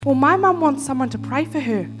well, my mum wants someone to pray for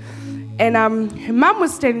her. And her mum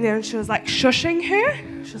was standing there and she was like shushing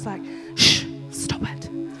her. She was like, shh, stop it.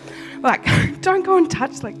 Like, don't go and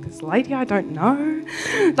touch like this lady I don't know.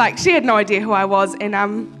 Like, she had no idea who I was. And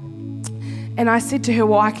I said to her,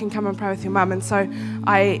 well, I can come and pray with your mum. And so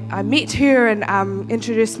I met her and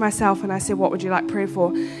introduced myself, and I said, what would you like prayer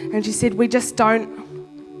for? And she said, we just don't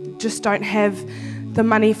have the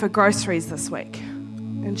money for groceries this week.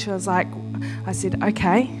 And she was like, I said,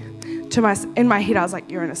 okay. In my head, I was like,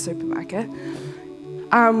 you're in a supermarket.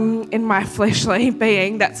 In my fleshly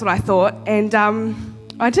being, that's what I thought. And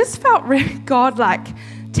I just felt God like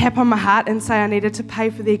tap on my heart and say I needed to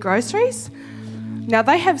pay for their groceries. Now,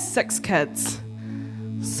 they have 6 kids.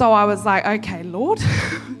 So I was like, okay, Lord,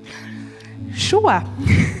 sure.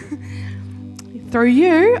 Through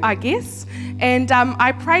you, I guess. And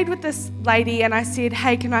I prayed with this lady and I said,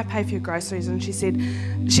 hey, can I pay for your groceries? And she said,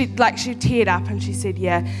 she teared up and she said,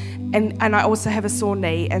 yeah. And I also have a sore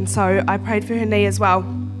knee. And so I prayed for her knee as well.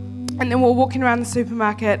 And then we were walking around the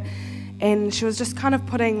supermarket and she was just kind of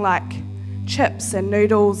putting like chips and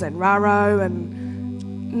noodles and raro and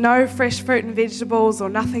no fresh fruit and vegetables or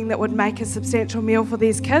nothing that would make a substantial meal for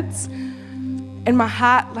these kids. And my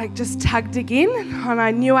heart like just tugged again and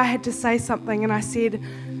I knew I had to say something, and I said,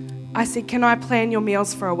 can I plan your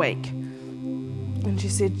meals for a week? And she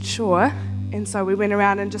said, sure. And so we went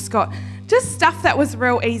around and just got stuff that was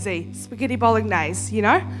real easy. Spaghetti bolognese,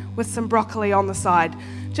 with some broccoli on the side.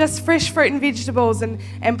 Just fresh fruit and vegetables and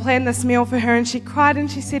planned this meal for her. And she cried and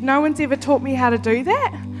she said, no one's ever taught me how to do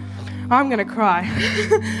that. I'm going to cry.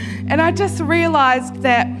 And I just realised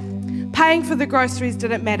that paying for the groceries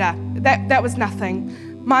didn't matter. That was nothing.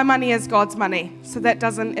 My money is God's money. So that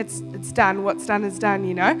doesn't, it's done. What's done is done,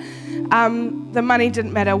 The money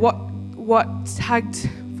didn't matter. What tugged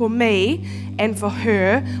for me and for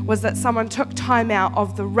her was that someone took time out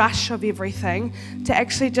of the rush of everything to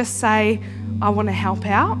actually just say, I want to help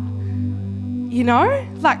out.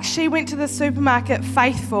 Like she went to the supermarket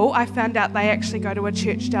faithful. I found out they actually go to a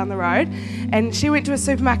church down the road. And she went to a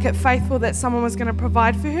supermarket faithful that someone was going to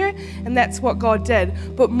provide for her. And that's what God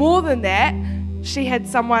did. But more than that, she had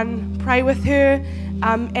someone pray with her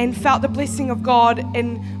and felt the blessing of God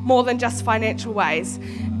in more than just financial ways.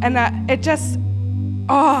 And I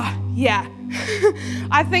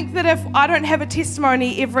think that if I don't have a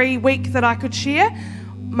testimony every week that I could share,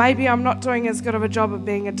 maybe I'm not doing as good of a job of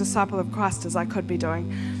being a disciple of Christ as I could be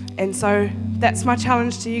doing. And so that's my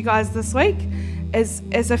challenge to you guys this week, is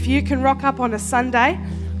if you can rock up on a Sunday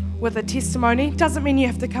with a testimony. Doesn't mean you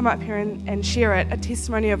have to come up here and share it, a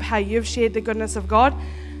testimony of how you've shared the goodness of God,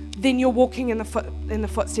 then you're walking in the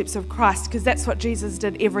footsteps of Christ, because that's what Jesus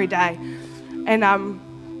did every day. And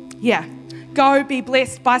go be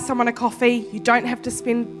blessed, buy someone a coffee. You don't have to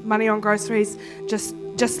spend money on groceries. Just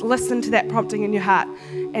listen to that prompting in your heart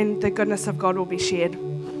and the goodness of God will be shared.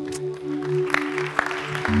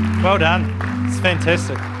 Well done. It's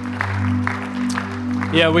fantastic.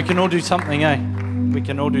 Yeah, we can all do something, eh? We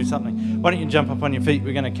can all do something. Why don't you jump up on your feet?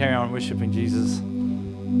 We're going to carry on worshiping Jesus.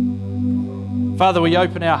 Father, we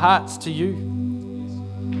open our hearts to you.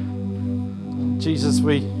 Jesus,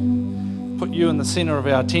 we put you in the center of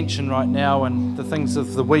our attention right now, and the things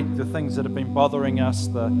of the week, the things that have been bothering us,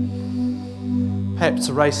 perhaps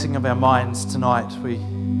the racing of our minds tonight, we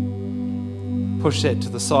push that to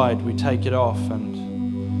the side, we take it off,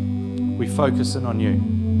 and we focus in on you.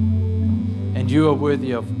 And you are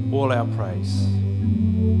worthy of all our praise.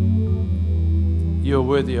 You are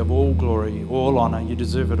worthy of all glory, all honor. You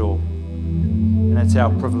deserve it all. And it's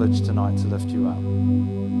our privilege tonight to lift you up.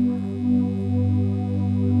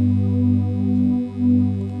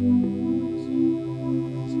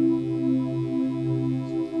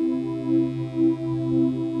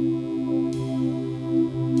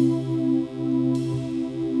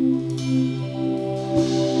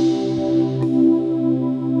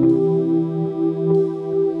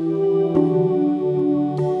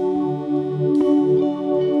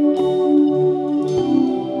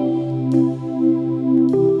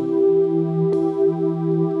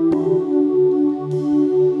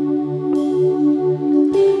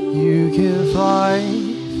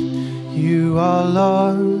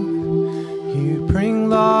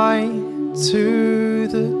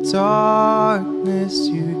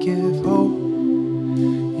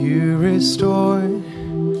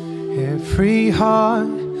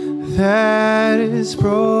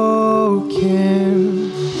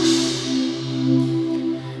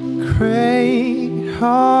 Great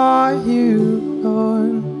are you,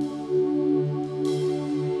 Lord.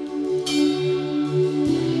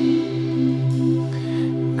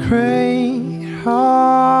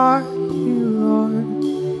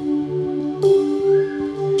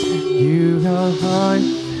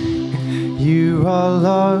 You are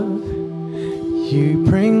love, you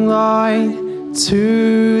bring light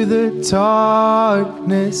to the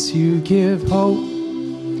darkness, you give hope,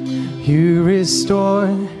 you restore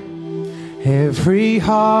every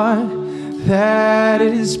heart that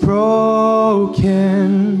is broken.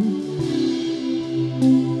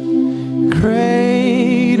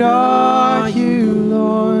 Great are you,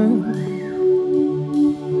 Lord.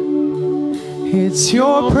 It's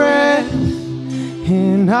your breath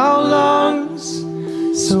in our lungs,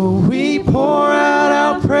 so we pour out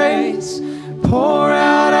our praise, pour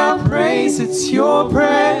out our praise. It's your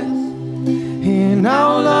breath in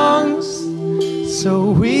our lungs,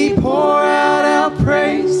 so we pour out our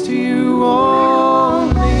praise to you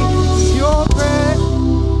only. It's your breath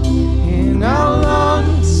in our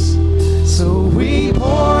lungs, so we pour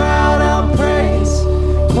out our praise,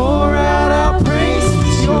 pour out our praise.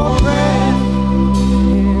 It's your breath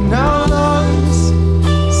in our lungs,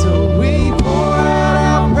 so we pour out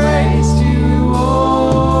our praise to you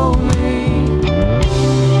only.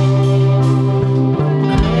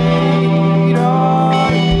 Great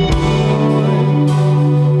are you, Lord.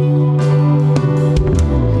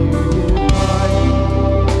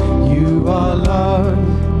 You are love,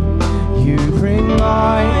 you bring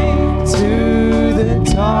light to the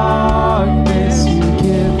darkness, you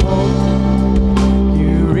give hope,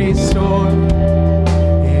 you restore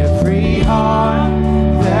every heart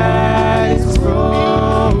that is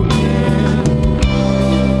broken.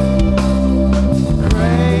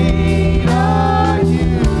 Great are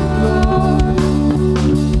you, Lord.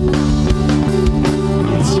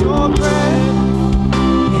 It's your breath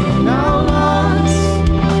in our lungs,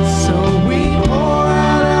 so we pour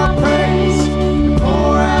out our praise,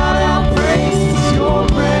 pour out our praise. It's your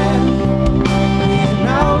breath in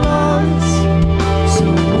our lungs, so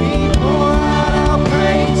we pour out our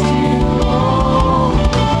praise to you. Oh,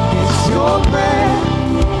 it's your breath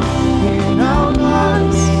in our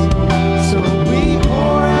lungs, so we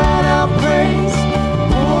pour out our praise,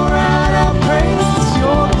 pour out our praise. It's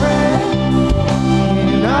your breath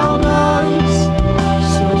in our lungs,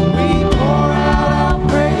 so we pour out our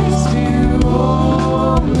praise to you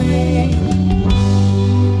only.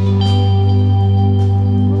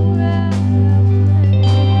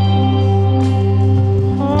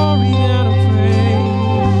 Pouring out our praise.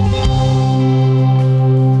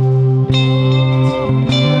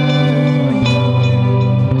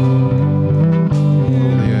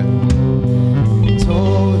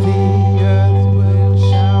 All the earth will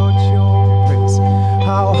shout your praise.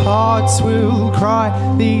 Our hearts will cry,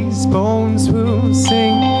 these bones will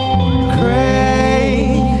sing.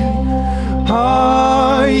 Great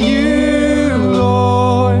are you,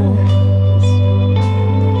 Lord.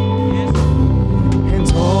 And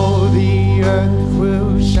all the earth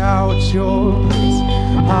will shout your praise.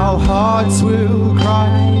 Our hearts will cry,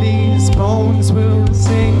 these bones will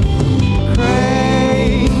sing.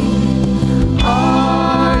 Great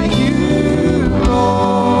are you,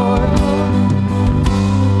 Lord.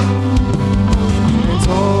 And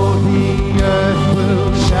all the earth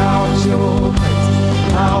will shout your praise.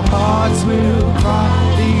 Our hearts will cry,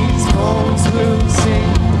 these bones will sing.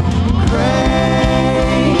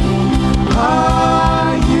 Great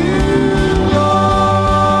are you,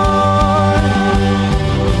 Lord.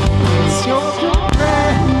 It's your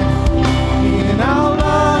breath in our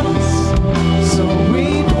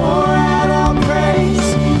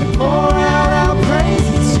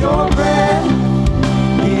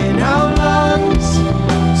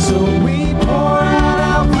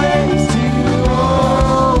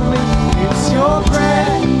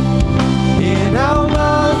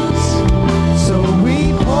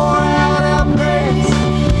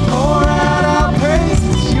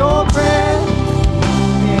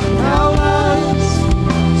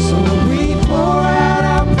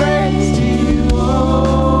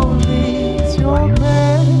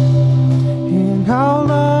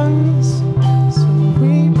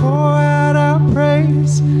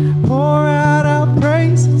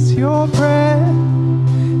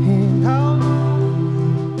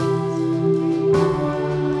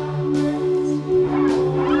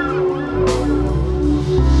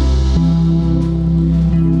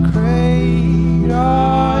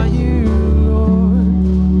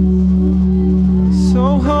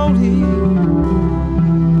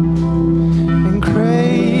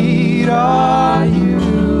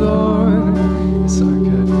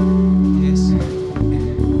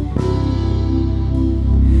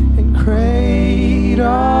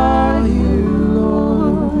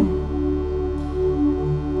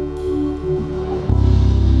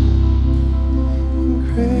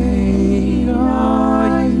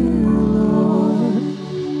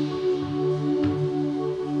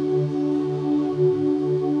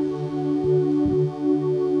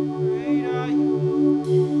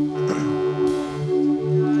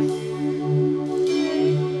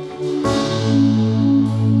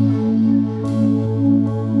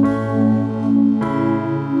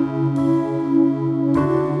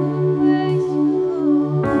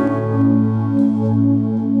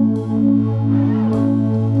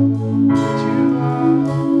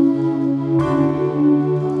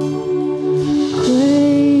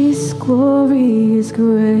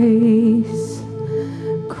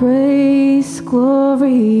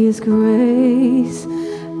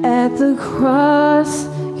the cross,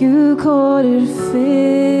 you called it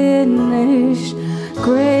finished.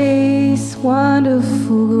 Grace,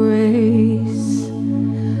 wonderful grace.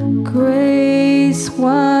 Grace,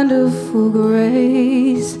 wonderful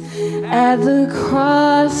grace. At the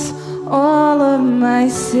cross, all of my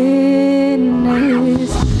sin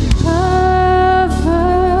is covered.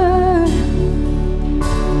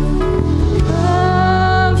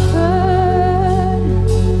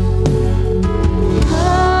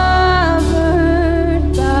 Covered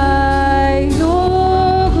by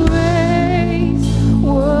your grace.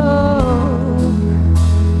 Whoa.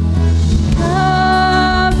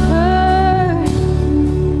 Covered.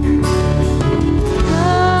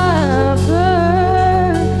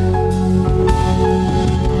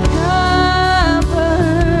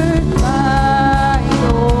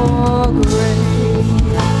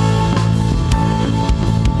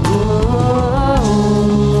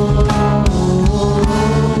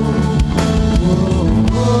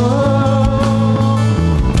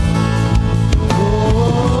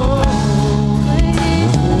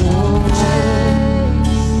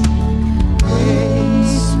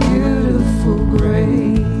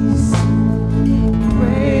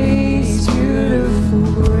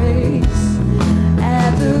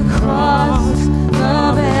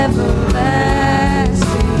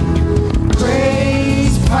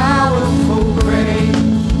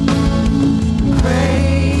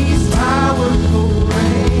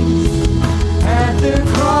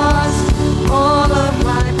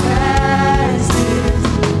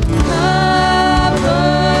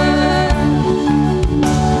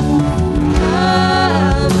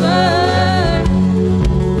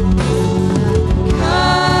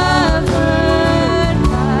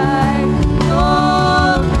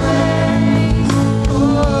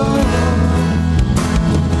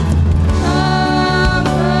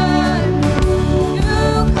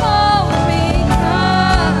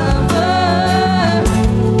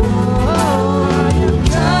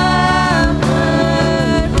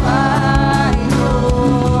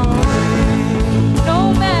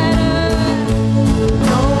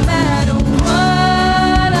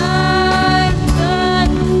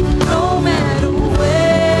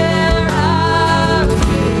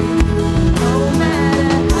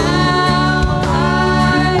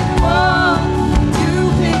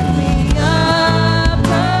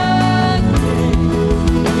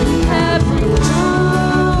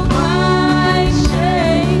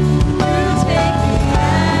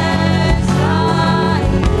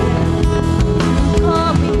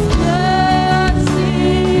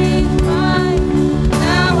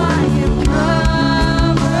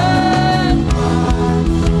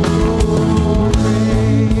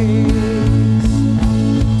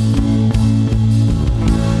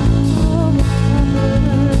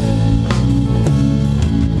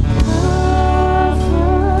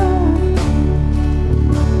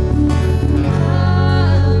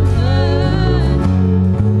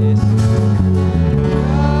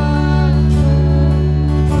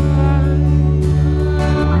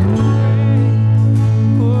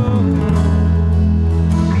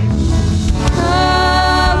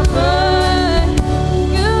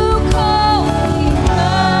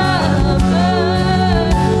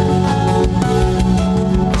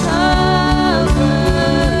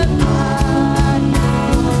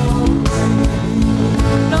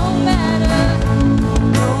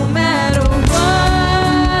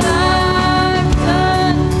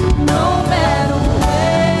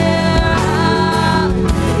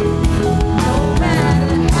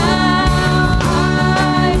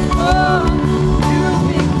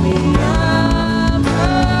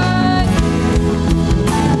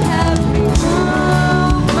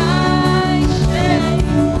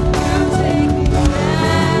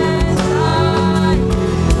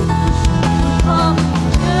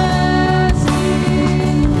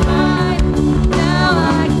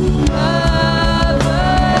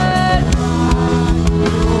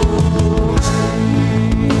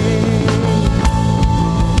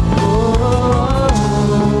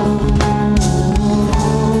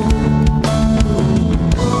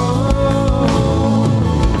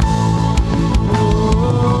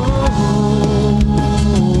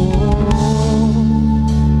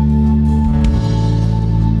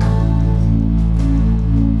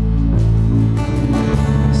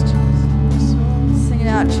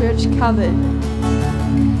 covered.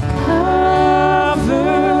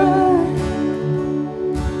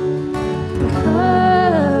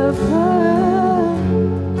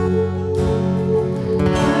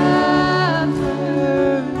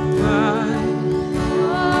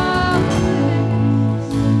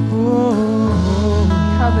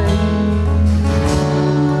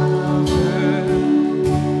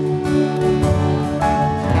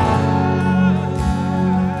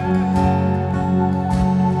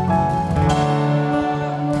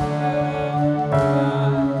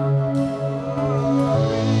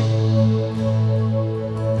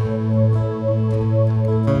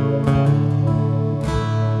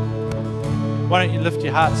 why don't you lift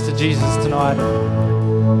your hearts to Jesus tonight?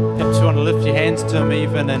 Perhaps you want to lift your hands to Him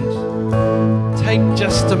even and take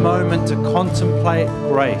just a moment to contemplate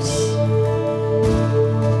grace.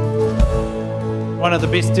 One of the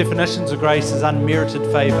best definitions of grace is unmerited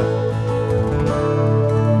favour.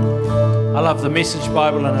 I love the Message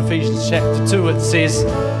Bible in Ephesians chapter 2. It says,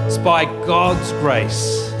 it's by God's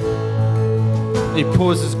grace He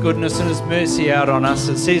pours His goodness and His mercy out on us.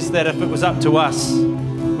 It says that if it was up to us,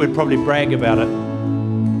 we'd probably brag about it.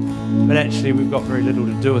 But actually we've got very little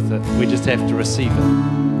to do with it. We just have to receive it.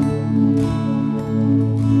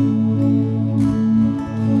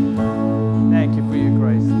 Thank you for your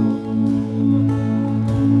grace, Lord.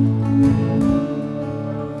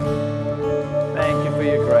 Thank you for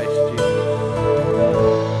your grace, Jesus.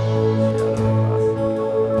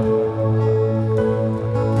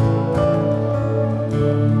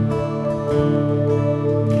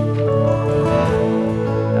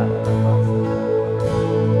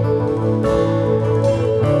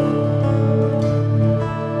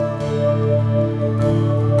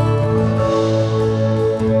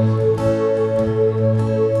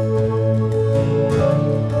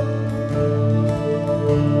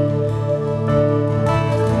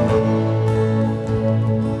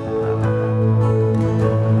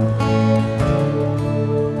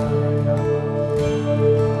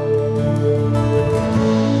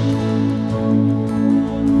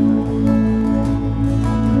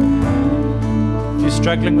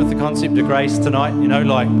 Struggling with the concept of grace tonight, you know,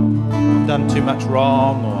 like I've done too much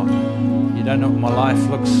wrong, or you don't know what my life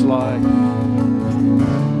looks like.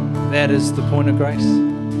 That is the point of grace.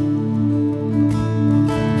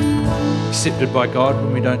 Accepted by God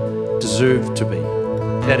when we don't deserve to be.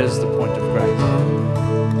 That is the point of grace.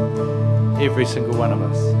 Every single one of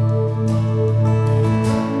us.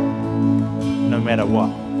 No matter what.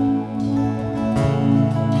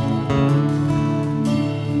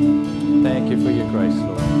 Thank you for your grace,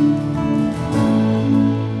 Lord.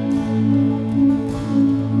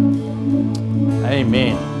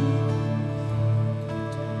 Amen.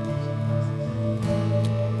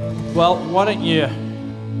 Well, why don't you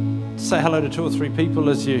say hello to 2 or 3 people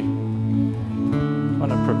as you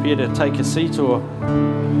want to prepare to take a seat or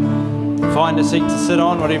find a seat to sit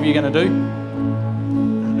on, whatever you're going to do.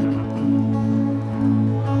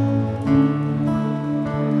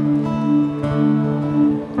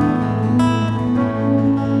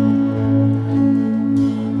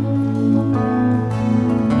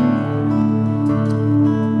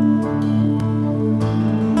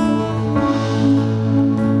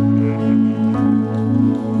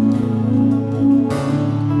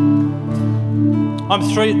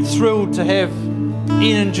 I'm thrilled to have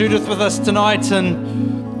Ian and Judith with us tonight,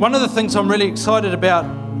 and one of the things I'm really excited about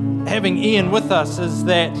having Ian with us is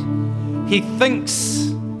that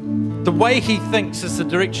the way he thinks is the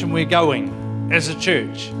direction we're going as a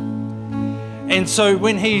church. And so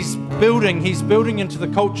when he's building into the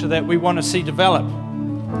culture that we want to see develop.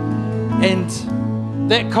 And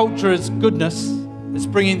that culture is goodness. It's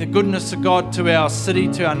bringing the goodness of God to our city,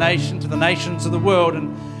 to our nation, to the nations of the world,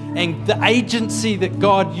 and the agency that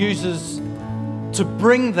God uses to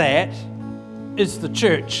bring that is the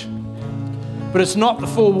church. But it's not the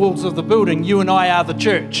 4 walls of the building. You and I are the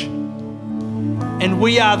church. And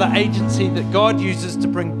we are the agency that God uses to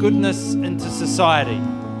bring goodness into society.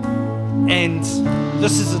 And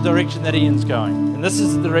this is the direction that Ian's going. And this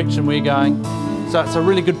is the direction we're going. So it's a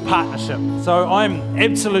really good partnership. So I'm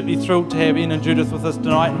absolutely thrilled to have Ian and Judith with us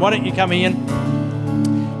tonight. And why don't you come, Ian?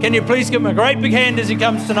 Can you please give him a great big hand as he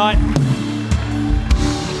comes tonight?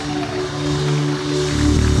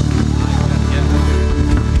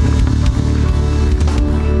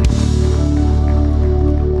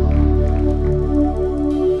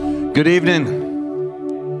 Good evening.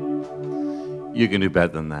 You can do better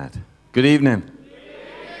than that. Good evening.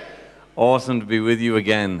 Awesome to be with you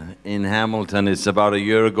again in Hamilton. It's about a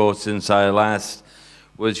year ago since I last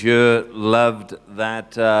was here. Loved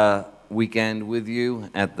that weekend with you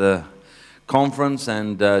at the conference,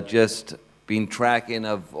 and just been tracking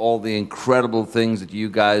of all the incredible things that you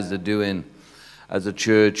guys are doing as a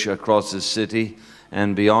church across the city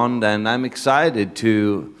and beyond. And I'm excited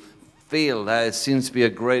to feel that it seems to be a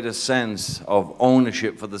greater sense of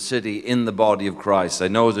ownership for the city in the body of Christ. I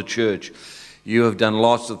know as a church you have done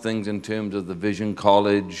lots of things in terms of the Vision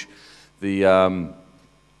College, the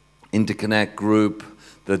Interconnect group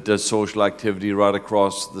that does social activity right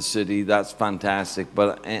across the city. That's fantastic.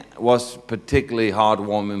 But what's particularly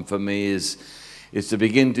heartwarming for me is to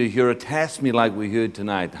begin to hear a testimony like we heard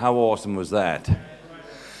tonight. How awesome was that?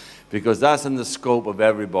 Because that's in the scope of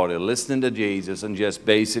everybody, listening to Jesus and just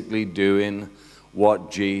basically doing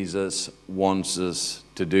what Jesus wants us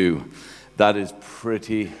to do. That is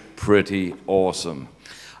pretty awesome.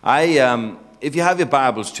 If you have your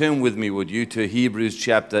Bibles, turn with me, would you, to Hebrews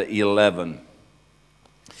chapter 11.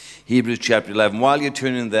 Hebrews chapter 11. While you're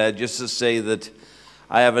turning there, just to say that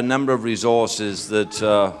I have a number of resources that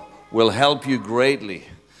will help you greatly.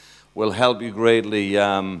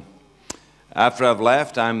 After I've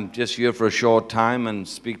left, I'm just here for a short time and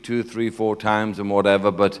speak 2, 3, 4 times and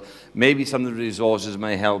whatever, but maybe some of the resources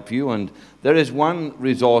may help you. And there is one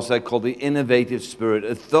resource I call the Innovative Spirit.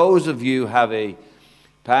 If those of you have a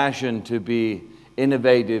passion to be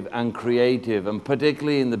innovative and creative, and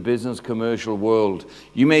particularly in the business commercial world,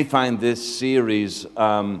 you may find this series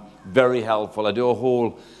very helpful. I do a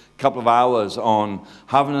whole couple of hours on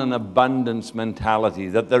having an abundance mentality,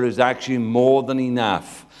 that there is actually more than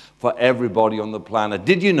enough for everybody on the planet.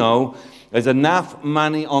 Did you know there's enough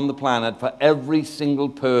money on the planet for every single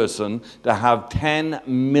person to have $10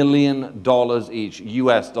 million each,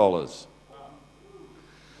 US dollars?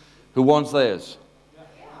 Who wants theirs?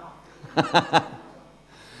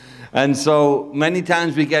 And so many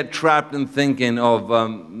times we get trapped in thinking of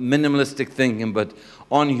minimalistic thinking, but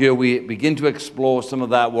on here we begin to explore some of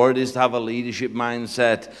that, what it is to have a leadership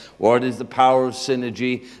mindset, what is the power of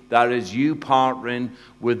synergy, that is you partnering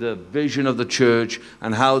with the vision of the church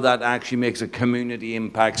and how that actually makes a community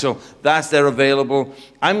impact. So that's there available.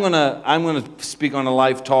 I'm gonna speak on a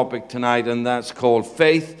life topic tonight, and that's called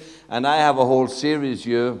faith. And I have a whole series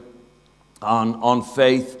here on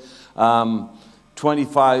faith,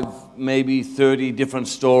 25, maybe 30 different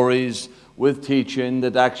stories with teaching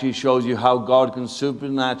that actually shows you how God can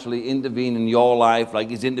supernaturally intervene in your life, like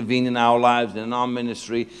He's intervened in our lives and in our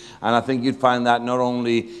ministry. And I think you'd find that not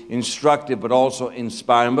only instructive, but also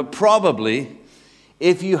inspiring. But probably,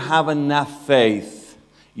 if you have enough faith,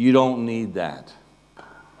 you don't need that.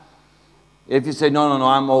 If you say, no,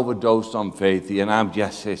 I'm overdosed on faith, and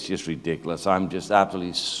it's just ridiculous. I'm just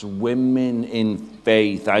absolutely swimming in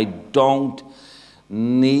faith. I don't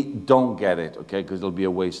get it, okay, because it'll be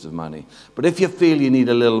a waste of money. But if you feel you need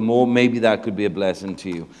a little more, maybe that could be a blessing to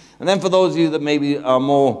you. And then for those of you that maybe are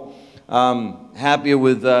more happier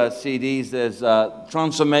with CDs, there's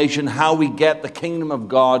Transformation, how we get the kingdom of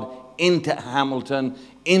God into Hamilton,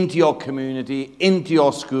 into your community, into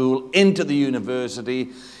your school, into the university,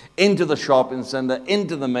 into the shopping center,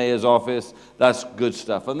 into the mayor's office. That's good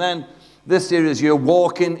stuff. And then this series here,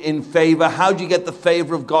 Walking in Favor. How do you get the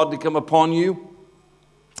favor of God to come upon you?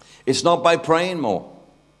 It's not by praying more.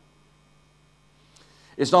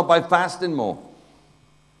 It's not by fasting more.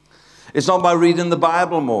 It's not by reading the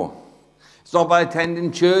Bible more. It's not by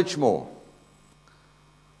attending church more.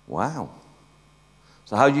 Wow.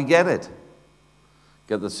 So how do you get it?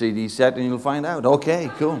 Get the CD set and you'll find out.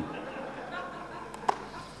 Okay, cool.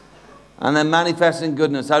 And then manifesting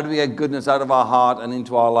goodness. How do we get goodness out of our heart and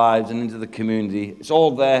into our lives and into the community? It's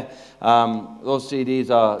all there. Those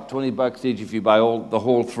CDs are $20 each. If you buy the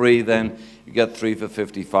whole 3, then you get 3 for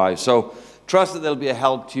 $55. So trust that they'll be a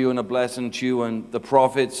help to you and a blessing to you. And the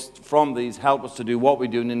profits from these help us to do what we're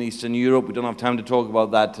doing in Eastern Europe. We don't have time to talk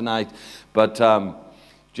about that tonight. But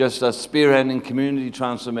just spearheading community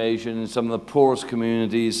transformation in some of the poorest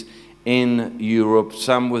communities in Europe,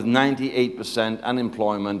 some with 98%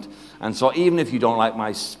 unemployment. And so even if you don't like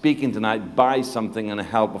my speaking tonight, buy something and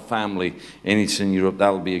help a family in Eastern Europe.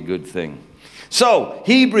 That'll be a good thing. So,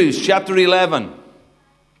 Hebrews chapter 11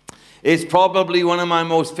 is probably one of my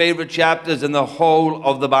most favorite chapters in the whole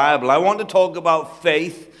of the Bible. I want to talk about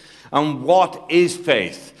faith and what is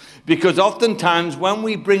faith. Because oftentimes when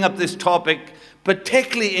we bring up this topic,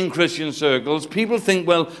 particularly in Christian circles, people think,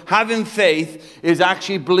 well, having faith is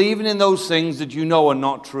actually believing in those things that you know are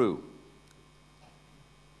not true.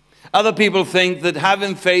 Other people think that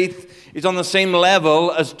having faith is on the same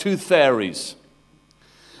level as tooth fairies.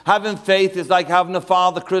 Having faith is like having a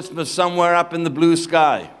Father Christmas somewhere up in the blue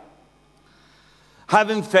sky.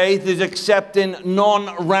 Having faith is accepting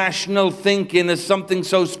non-rational thinking as something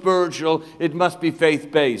so spiritual, it must be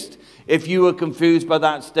faith-based. If you were confused by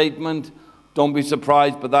that statement, don't be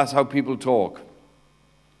surprised, but that's how people talk.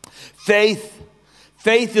 Faith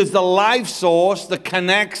is the life source that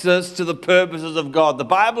connects us to the purposes of God. The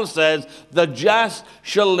Bible says, the just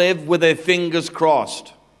shall live with their fingers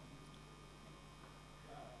crossed.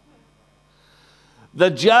 The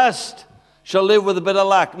just shall live with a bit of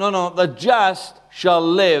luck. No, the just shall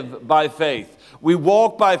live by faith. We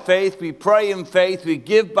walk by faith, we pray in faith, we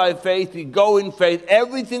give by faith, we go in faith.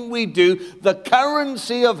 Everything we do, the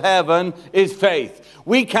currency of heaven is faith.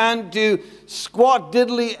 We can't do squat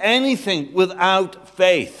diddly anything without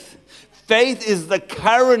faith. Faith is the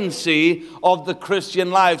currency of the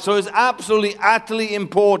Christian life. So it's absolutely, utterly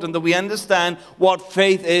important that we understand what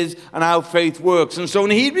faith is and how faith works. And so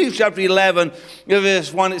in Hebrews chapter 11,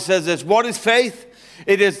 verse 1, it says this: what is faith?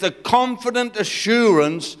 It is the confident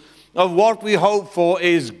assurance of what we hope for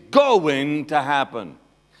is going to happen.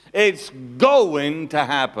 It's going to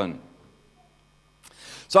happen.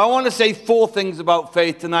 So I want to say 4 things about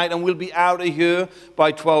faith tonight, and we'll be out of here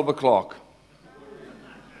by 12 o'clock.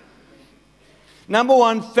 Number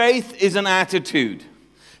 1, faith is an attitude.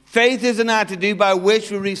 Faith is an attitude by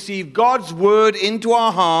which we receive God's word into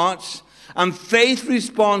our hearts, and faith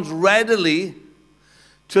responds readily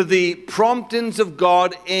to the promptings of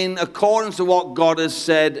God in accordance to what God has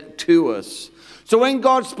said to us. So when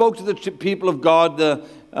God spoke to the people of God, the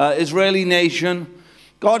Israeli nation,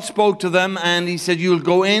 God spoke to them and he said, you'll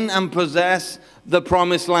go in and possess the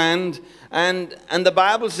promised land. And the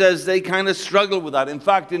Bible says they kind of struggle with that. In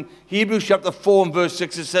fact, in Hebrews chapter 4 and verse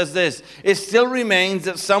 6, it says this: it still remains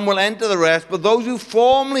that some will enter the rest, but those who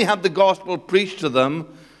formerly had the gospel preached to them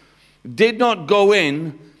did not go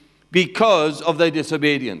in because of their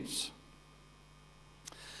disobedience.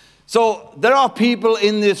 So there are people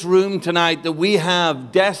in this room tonight that we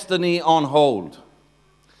have destiny on hold.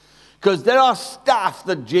 Because there are stuff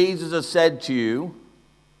that Jesus has said to you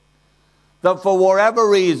that for whatever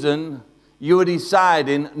reason you are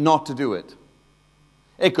deciding not to do it.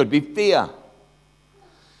 It could be fear.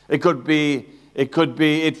 It could be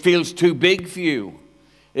it feels too big for you.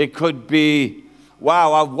 It could be,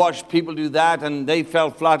 wow, I've watched people do that and they fell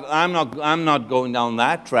flat. I'm not going down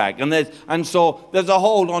that track. And so there's a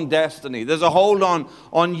hold on destiny. There's a hold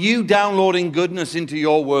on you downloading goodness into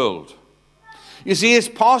your world. You see, it's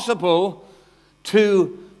possible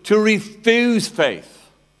to refuse faith.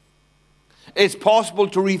 It's possible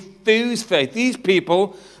to refuse faith. These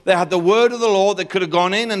people, they had the word of the Lord. They could have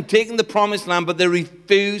gone in and taken the promised land, but they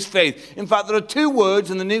refused faith. In fact, there are 2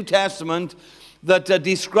 words in the New Testament that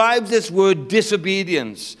describes this word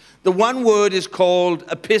disobedience. The one word is called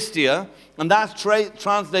apistia, and that's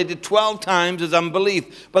translated 12 times as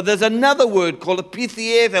unbelief. But there's another word called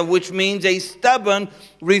apitheata, which means a stubborn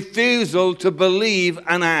refusal to believe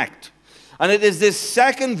and act. And it is this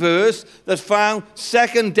second verse that's found,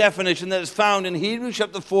 second definition that is found in Hebrews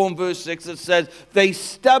chapter 4 and verse 6 that says, they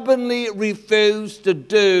stubbornly refuse to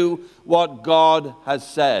do what God has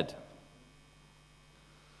said.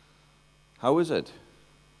 How is it?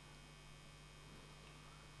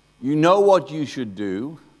 You know what you should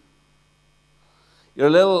do. You're a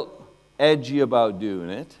little edgy about doing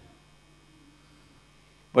it.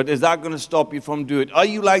 But is that going to stop you from doing it? Are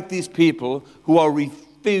you like these people who are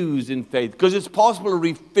refused in faith? Because it's possible to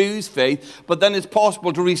refuse faith, but then it's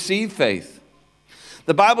possible to receive faith.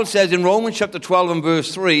 The Bible says in Romans chapter 12 and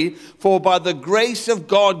verse 3, for by the grace of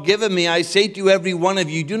God given me, I say to you, every one of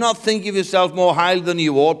you, do not think of yourself more highly than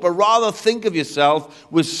you ought, but rather think of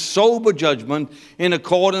yourself with sober judgment in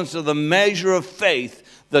accordance to the measure of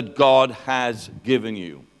faith that God has given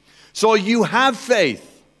you. So you have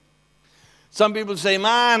faith. Some people say,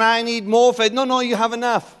 man, I need more faith. No, you have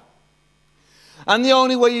enough. And the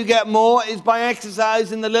only way you get more is by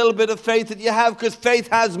exercising the little bit of faith that you have, because faith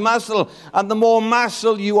has muscle. And the more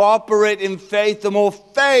muscle you operate in faith, the more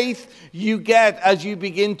faith you get as you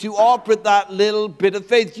begin to operate that little bit of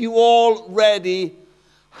faith. You already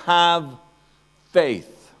have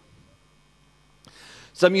faith.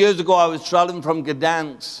 Some years ago, I was traveling from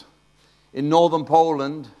Gdansk in northern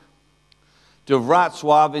Poland to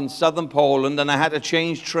Wrocław in southern Poland, and I had to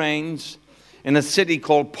change trains in a city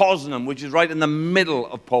called Poznan, which is right in the middle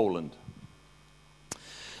of Poland.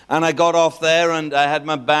 And I got off there, and I had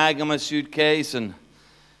my bag and my suitcase, and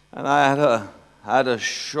I had a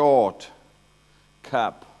short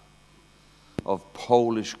cup of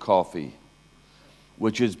Polish coffee,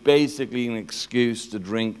 which is basically an excuse to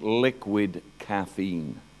drink liquid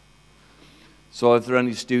caffeine. So if there are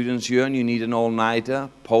any students here and you need an all-nighter,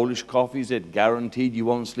 Polish coffee is it. Guaranteed you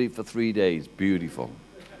won't sleep for 3 days. Beautiful.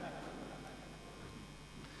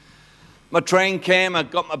 My train came, I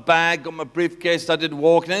got my bag, got my briefcase, started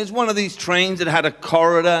walking. And it's one of these trains that had a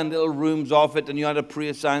corridor and little rooms off it, and you had a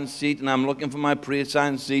pre-assigned seat, and I'm looking for my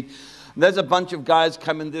pre-assigned seat. And there's a bunch of guys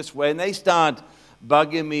coming this way, and they start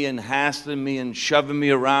bugging me and hassling me and shoving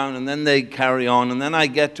me around, and then they carry on. And then I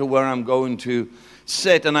get to where I'm going to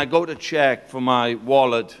sit, and I go to check for my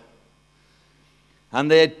wallet, and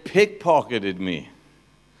they had pickpocketed me.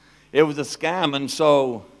 It was a scam, and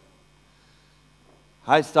so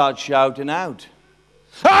I start shouting out,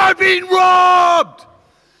 I've been robbed!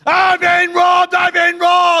 I've been robbed! I've been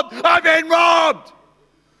robbed! I've been robbed!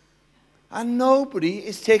 And nobody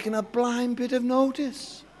is taking a blind bit of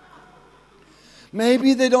notice.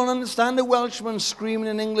 Maybe they don't understand a Welshman screaming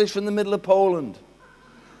in English from the middle of Poland.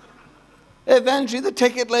 Eventually, the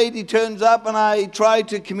ticket lady turns up, and I tried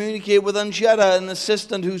to communicate with her, and she had an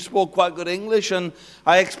assistant who spoke quite good English, and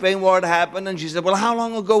I explained what had happened, and she said, well, how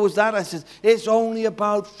long ago was that? I said, it's only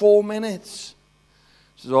about 4 minutes.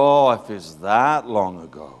 She said, oh, if it's that long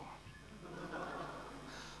ago.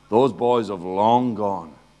 Those boys have long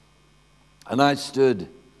gone. And I stood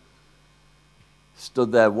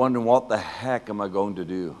there wondering, what the heck am I going to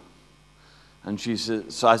do? And she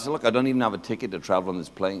said, so I said, look, I don't even have a ticket to travel on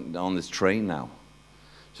this train now.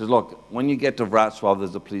 She says, look, when you get to Wrocław,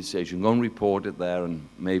 there's a police station. Go and report it there, and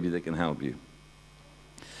maybe they can help you.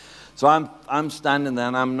 So I'm standing there,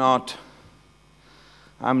 and I'm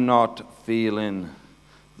not feeling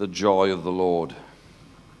the joy of the Lord.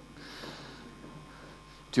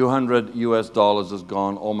 $200 is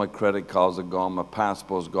gone. All my credit cards are gone. My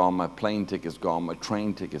passport's gone. My plane ticket's gone. My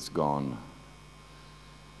train ticket's gone.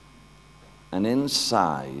 And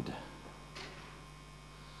inside,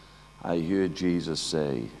 I hear Jesus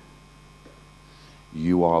say,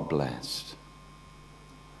 you are blessed.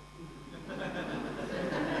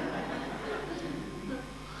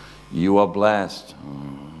 You are blessed.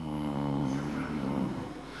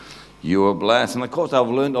 You are blessed. And of course, I've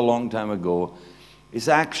learned a long time ago, it's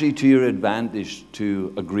actually to your advantage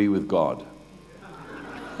to agree with God.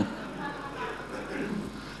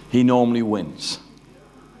 He normally wins.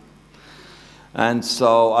 And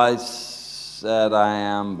so I said, I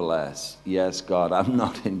am blessed. Yes, God, I'm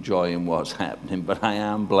not enjoying what's happening, but I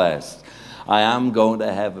am blessed. I am going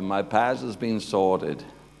to heaven. My past has been sorted.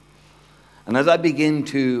 And as I begin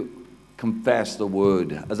to confess the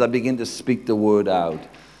word, as I begin to speak the word out,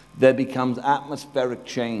 there becomes atmospheric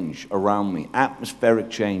change around me, atmospheric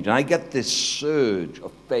change. And I get this surge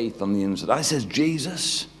of faith on the inside. I says,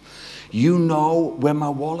 Jesus, you know where my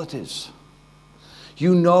wallet is.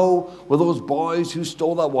 You know where those boys who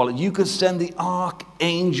stole that wallet. You could send the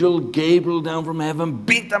archangel Gabriel down from heaven,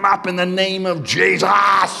 beat them up in the name of Jesus.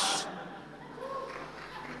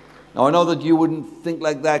 Now, I know that you wouldn't think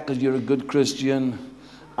like that because you're a good Christian.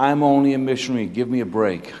 I'm only a missionary. Give me a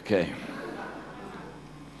break, okay?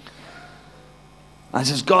 I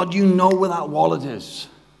says, God, you know where that wallet is.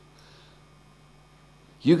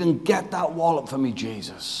 You can get that wallet for me,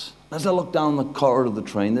 Jesus. As I look down the corridor of the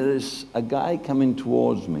train, there is a guy coming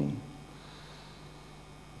towards me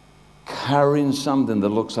carrying something that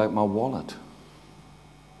looks like my wallet.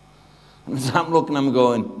 And as I'm looking, I'm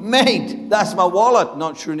going, mate, that's my wallet.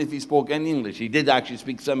 Not sure if he spoke any English. He did actually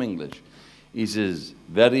speak some English. He says,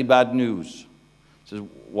 very bad news. I says,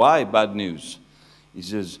 why bad news? He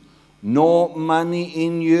says, no money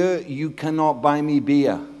in here, you cannot buy me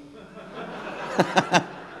beer.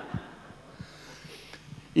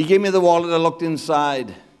 He gave me the wallet. I looked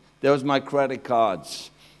inside. There was my credit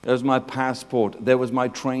cards. There was my passport. There was my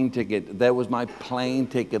train ticket. There was my plane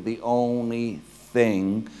ticket. The only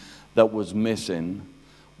thing that was missing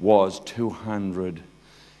was $200.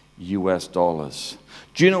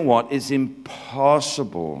 Do you know what? It's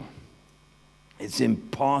impossible. It's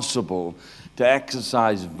impossible to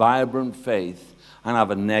exercise vibrant faith and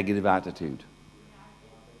have a negative attitude.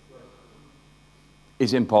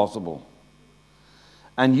 It's impossible.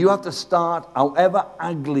 And you have to start, however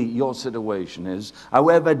ugly your situation is,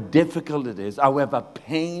 however difficult it is, however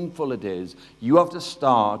painful it is, you have to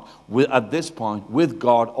start with, at this point, with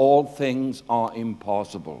God, all things are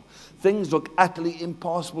impossible. Things look utterly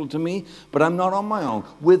impossible to me, but I'm not on my own.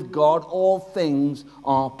 With God, all things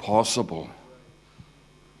are possible.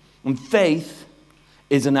 And faith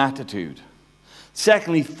is an attitude.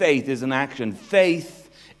 Secondly, faith is an action. Faith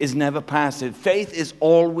is never passive. Faith is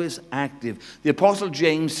always active. The Apostle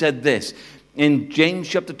James said this in James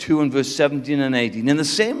chapter 2 and verse 17 and 18. In the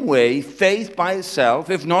same way, faith by itself,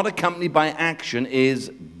 if not accompanied by action, is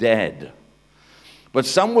dead. But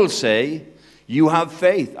some will say, you have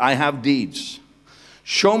faith, I have deeds.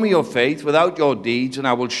 Show me your faith without your deeds, and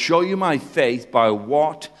I will show you my faith by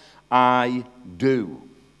what I do.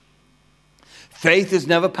 Faith is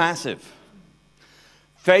never passive.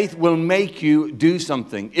 Faith will make you do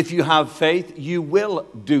something. If you have faith, you will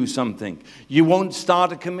do something. You won't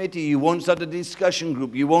start a committee. You won't start a discussion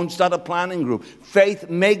group. You won't start a planning group.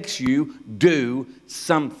 Faith makes you do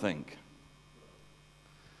something.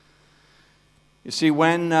 You see,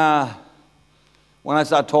 when I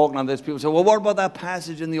start talking on this, people say, well, what about that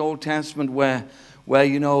passage in the Old Testament where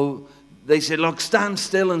you know, they said, look, stand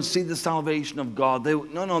still and see the salvation of God. They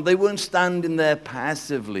weren't standing there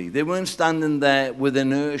passively. They weren't standing there with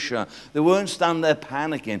inertia. They weren't standing there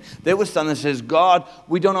panicking. They were standing there and says, God,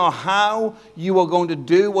 we don't know how you are going to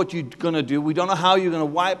do what you're going to do. We don't know how you're going to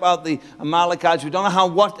wipe out the Amalekites. We don't know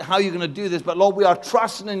how you're going to do this. But Lord, we are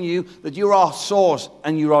trusting in you that you're our source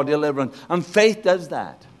and you're our deliverance. And faith does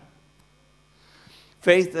that.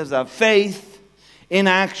 Faith does that. Faith in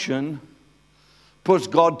action puts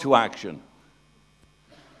God to action.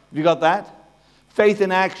 Have you got that? Faith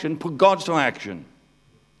in action, put God to action.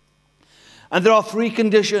 And there are 3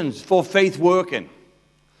 conditions for faith working.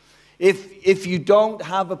 If you don't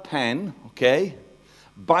have a pen, okay,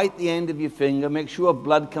 bite the end of your finger, make sure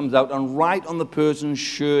blood comes out, and write on the person's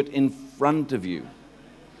shirt in front of you.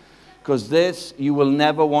 Because this you will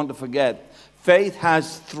never want to forget. Faith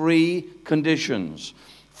has 3 conditions.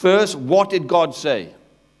 First, what did God say?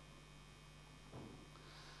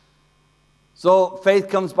 So faith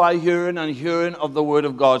comes by hearing, and hearing of the word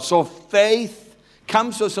of God. So faith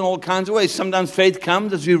comes to us in all kinds of ways. Sometimes faith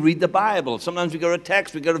comes as we read the Bible. Sometimes we get a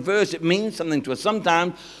text, we get a verse. It means something to us.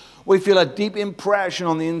 Sometimes we feel a deep impression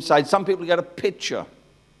on the inside. Some people get a picture.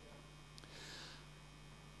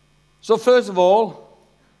 So first of all,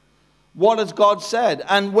 what has God said?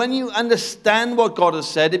 And when you understand what God has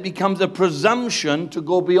said, it becomes a presumption to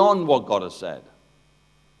go beyond what God has said.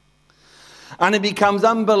 And it becomes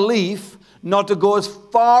unbelief not to go as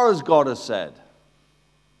far as God has said.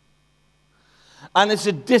 And it's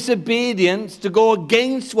a disobedience to go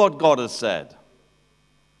against what God has said.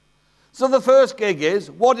 So the first gig is,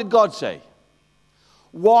 what did God say?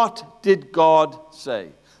 What did God say?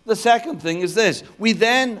 The second thing is this. We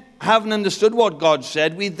then haven't understood what God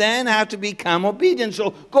said. We then have to become obedient.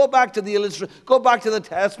 So go back to the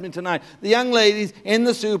Testament tonight. The young ladies in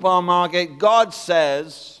the supermarket, God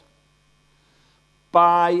says,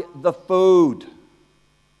 buy the food.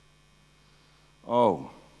 Oh.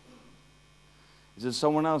 Is there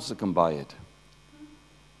someone else that can buy it?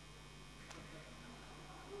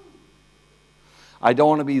 I don't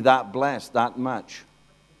want to be that blessed that much.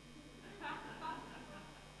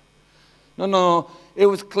 No. It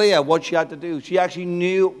was clear what she had to do. She actually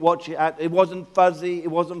knew what she had. It wasn't fuzzy. It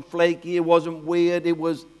wasn't flaky. It wasn't weird. It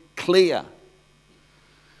was clear.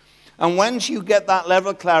 And once you get that level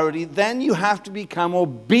of clarity, then you have to become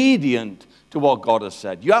obedient to what God has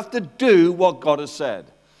said. You have to do what God has said.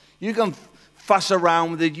 You can fuss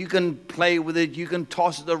around with it. You can play with it. You can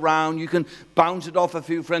toss it around. You can bounce it off a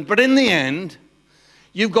few friends. But in the end,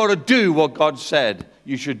 you've got to do what God said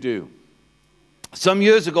you should do. Some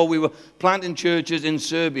years ago, we were planting churches in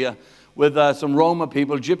Serbia with some Roma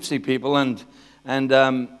people, gypsy people, and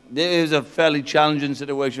there is a fairly challenging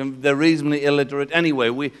situation. They're reasonably illiterate. Anyway,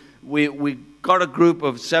 we got a group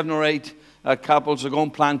of 7 or 8 couples to go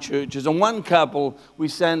and plant churches. And one couple we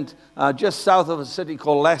sent just south of a city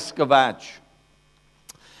called Leskovac.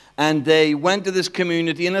 And they went to this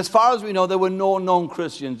community. And as far as we know, there were no known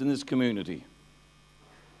Christians in this community.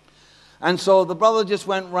 And so the brother just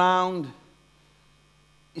went round.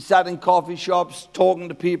 He sat in coffee shops talking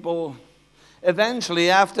to people. Eventually,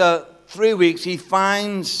 after 3 weeks, he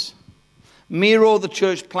finds Miro, the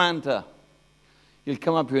church planter. He'll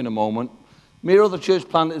come up here in a moment. Miro, the church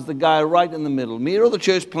planter, is the guy right in the middle. Miro, the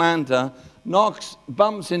church planter,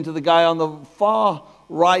 bumps into the guy on the far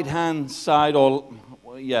right-hand side,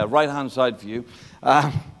 right-hand side for you.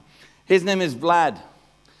 His name is Vlad.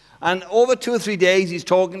 And over 2 or 3 days, he's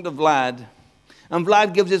talking to Vlad. And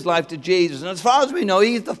Vlad gives his life to Jesus. And as far as we know,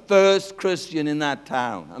 he's the first Christian in that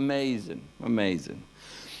town. Amazing, amazing.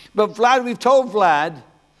 But Vlad, we've told Vlad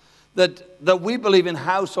that we believe in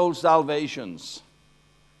household salvations.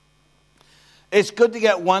 It's good to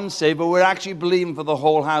get one saved, but we're actually believing for the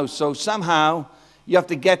whole house. So somehow you have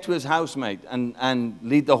to get to his housemate and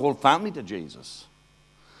lead the whole family to Jesus.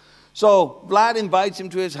 So Vlad invites him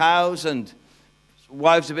to his house, and his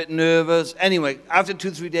wife's a bit nervous. Anyway, after 2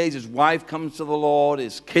 or 3 days, his wife comes to the Lord,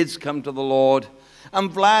 his kids come to the Lord. And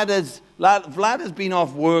Vlad has been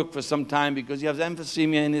off work for some time because he has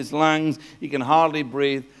emphysema in his lungs. He can hardly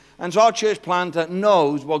breathe. And so our church planter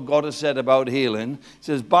knows what God has said about healing. He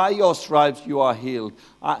says, by your stripes you are healed.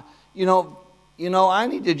 I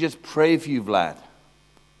need to just pray for you, Vlad.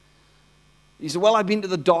 He said, well, I've been to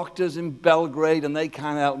the doctors in Belgrade and they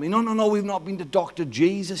can't help me. No, we've not been to Dr.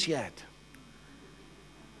 Jesus yet.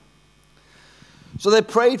 So they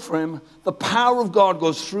prayed for him. The power of God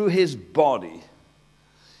goes through his body.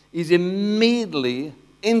 He's immediately,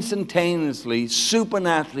 instantaneously,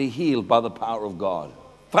 supernaturally healed by the power of God.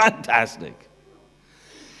 Fantastic.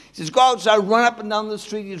 He says, go outside, run up and down the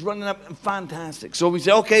street. He's running up, and fantastic. So we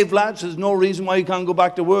say, okay, Vlad, so there's no reason why you can't go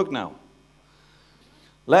back to work now.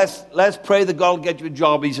 Let's pray that God will get you a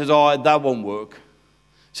job. He says, oh, that won't work.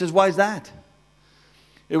 He says, why is that?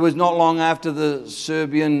 It was not long after the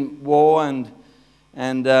Serbian war, and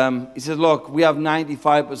he says, look, we have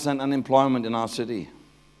 95% unemployment in our city.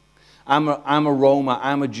 I'm a Roma,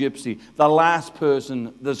 I'm a gypsy. The last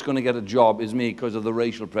person that's going to get a job is me because of the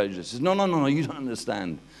racial prejudices. No, you don't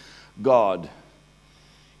understand. God,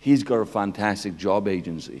 He's got a fantastic job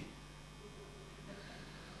agency.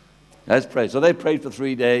 Let's pray. So they prayed for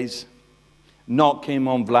 3 days. Knock came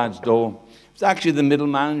on Vlad's door. It was actually the middle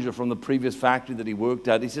manager from the previous factory that he worked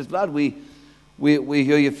at. He says, Vlad, we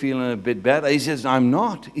hear you feeling a bit better. He says, I'm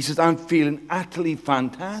not. He says, I'm feeling utterly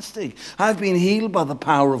fantastic. I've been healed by the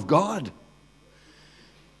power of God.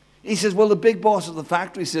 He says, well, the big boss of the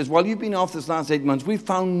factory says, well, you've been off this last 8 months. We've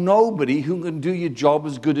found nobody who can do your job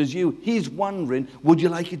as good as you. He's wondering, would you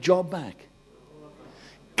like your job back?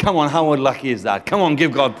 Come on, how unlucky is that? Come on,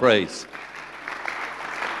 give God praise.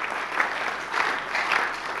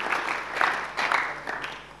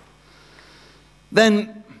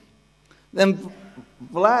 Then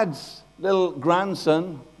Vlad's little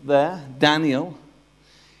grandson there, Daniel,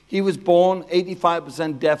 he was born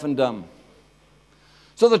 85% deaf and dumb.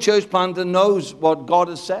 So the church planter knows what God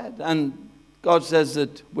has said. And God says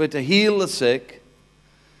that we're to heal the sick.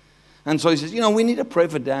 And so he says, we need to pray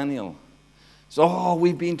for Daniel. So,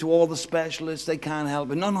 we've been to all the specialists. They can't help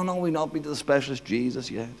it. No, we've not been to the specialist Jesus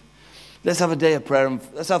yet. Let's have a day of prayer.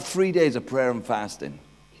 Let's have 3 days of prayer and fasting.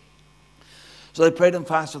 So they prayed and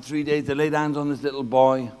fasted for 3 days. They laid hands on this little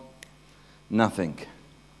boy. Nothing.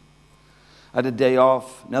 Had a day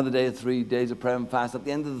off. Another day of 3 days of prayer and fast. At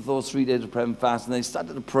the end of those 3 days of prayer and fast, and they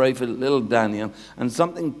started to pray for little Daniel. And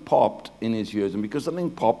something popped in his ears. And because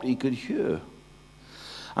something popped, he could hear.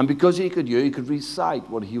 And because he could hear, he could recite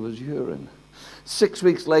what he was hearing. 6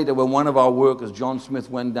 weeks later, when one of our workers, John Smith,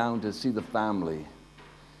 went down to see the family,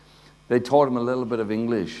 they taught him a little bit of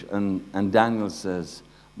English. And Daniel says,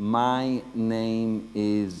 my name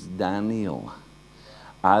is Daniel.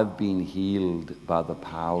 I've been healed by the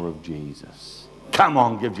power of Jesus. Come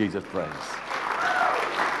on, give Jesus praise.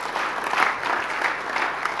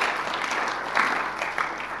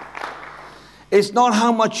 It's not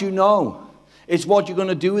how much you know. It's what you're going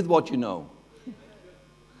to do with what you know.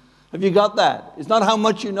 Have you got that? It's not how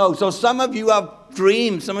much you know. So some of you have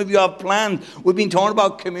dreams. Some of you have plans. We've been talking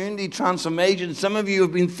about community transformation. Some of you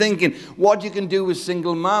have been thinking what you can do with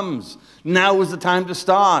single mums. Now is the time to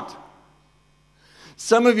start.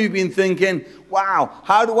 Some of you have been thinking, wow,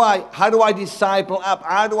 how do I disciple up?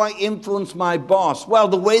 How do I influence my boss? Well,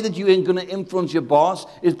 the way that you're going to influence your boss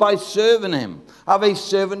is by serving him. Have a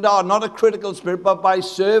servant heart, not a critical spirit, but by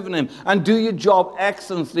serving him. And do your job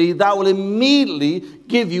excellently. That will immediately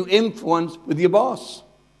give you influence with your boss.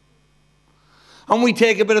 And we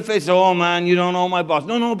take a bit of faith, oh man, you don't know my boss.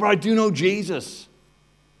 No, but I do know Jesus.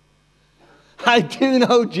 I do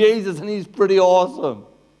know Jesus, and he's pretty awesome.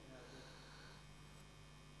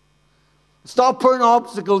 Stop putting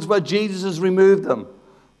obstacles where Jesus has removed them.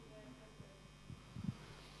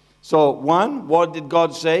 So, 1, what did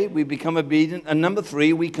God say? We become obedient. And number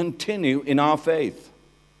 3, we continue in our faith.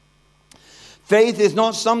 Faith is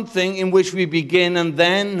not something in which we begin and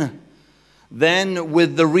then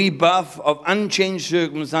with the rebuff of unchanged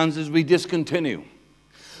circumstances, we discontinue.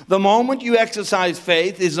 The moment you exercise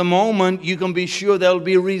faith is the moment you can be sure there will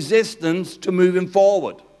be resistance to moving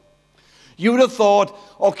forward. You would have thought,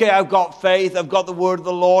 okay, I've got faith, I've got the word of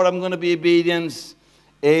the Lord, I'm going to be obedient.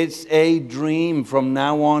 It's a dream from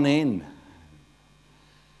now on in.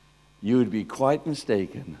 You would be quite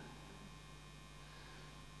mistaken.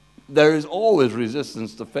 There is always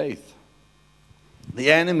resistance to faith.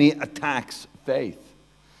 The enemy attacks faith.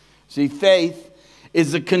 See, faith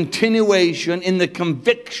is a continuation in the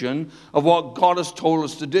conviction of what God has told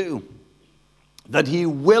us to do. That he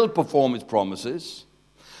will perform his promises.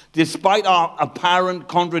 Despite our apparent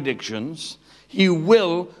contradictions, he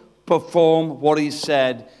will perform what he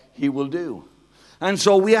said he will do. And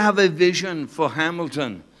so we have a vision for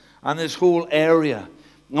Hamilton and this whole area.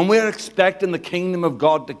 And we're expecting the kingdom of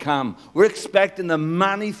God to come. We're expecting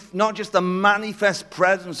not just the manifest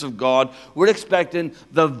presence of God, we're expecting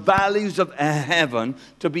the values of heaven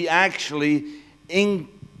to be actually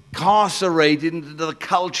incarcerated into the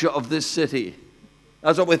culture of this city.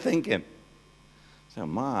 That's what we're thinking. So,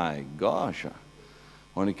 my gosh, I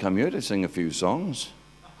only come here to sing a few songs.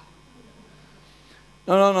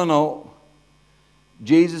 No.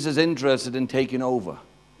 Jesus is interested in taking over.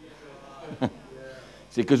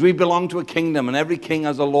 See, because we belong to a kingdom, and every king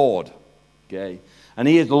has a lord. Okay? And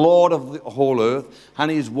he is Lord of the whole earth, and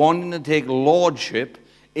he is wanting to take lordship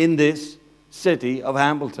in this city of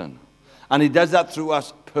Hamilton. And he does that through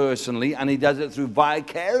us personally, and he does it through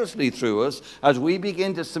vicariously through us as we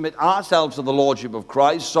begin to submit ourselves to the Lordship of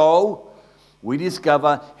Christ. So we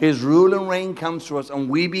discover his rule and reign comes to us, and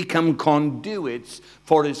we become conduits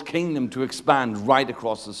for his kingdom to expand right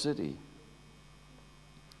across the city.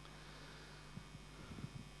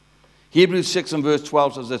 Hebrews 6 and verse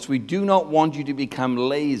 12 says this: we do not want you to become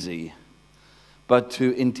lazy, but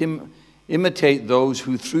to imitate those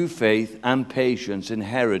who through faith and patience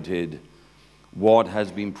inherited what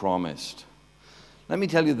has been promised. Let me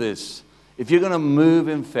tell you this. If you're going to move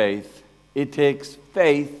in faith, it takes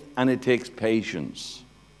faith and it takes patience.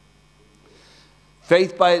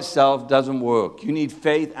 Faith by itself doesn't work. You need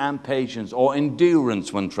faith and patience, or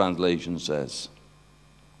endurance, one translation says.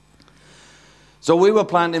 So we were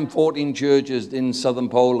planting 14 churches in southern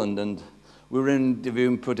Poland, and we were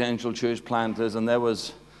interviewing potential church planters, and there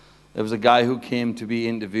was a guy who came to be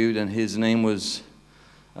interviewed, and his name was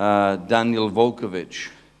Daniel Volkovich.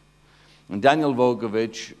 And Daniel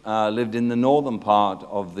Volkovich lived in the northern part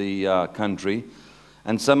of the country,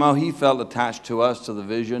 and somehow he felt attached to us, to the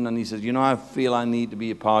vision, and he said, you know, I feel I need to be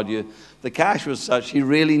a part of you. The cash was such, he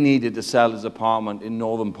really needed to sell his apartment in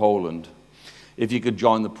northern Poland if he could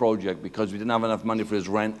join the project, because we didn't have enough money for his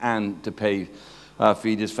rent and to pay,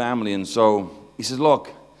 feed his family. And so he says, look,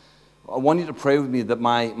 I want you to pray with me that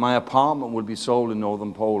my apartment will be sold in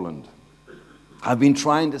northern Poland. I've been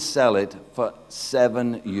trying to sell it for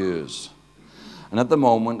 7 years. And at the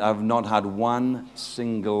moment, I've not had one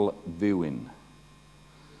single viewing.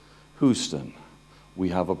 Houston, we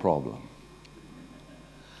have a problem.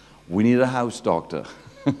 We need a house doctor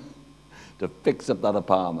to fix up that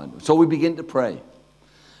apartment. So we begin to pray.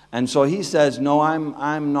 And so he says, no,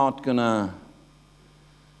 I'm not gonna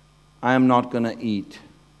eat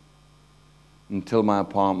until my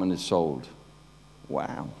apartment is sold.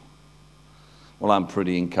 Wow. Well, I'm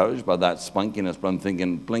pretty encouraged by that spunkiness, but I'm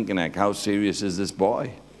thinking, blinking heck, how serious is this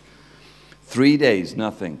boy? 3 days,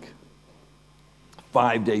 nothing.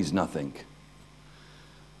 5 days, nothing.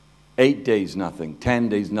 8 days, nothing. 10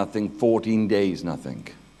 days, nothing. 14 days, nothing.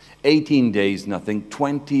 18 days, nothing.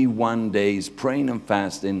 21 days, praying and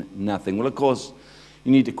fasting, nothing. Well, of course,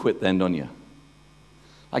 you need to quit then, don't you?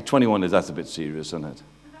 Like 21 days, that's a bit serious, isn't it?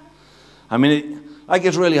 I mean,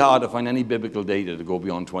 it's really hard to find any biblical data to go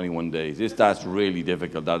beyond 21 days. That's really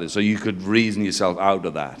difficult, that is. So you could reason yourself out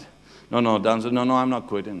of that. No, Dan said, no, I'm not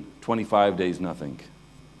quitting. 25 days, nothing.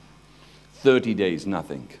 30 days,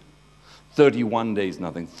 nothing. 31 days,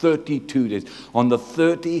 nothing. 32 days. On the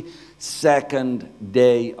 32nd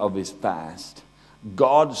day of his fast,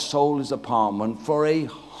 God sold his apartment for a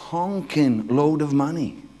honking load of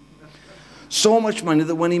money. So much money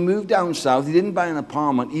that when he moved down south, he didn't buy an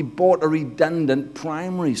apartment, he bought a redundant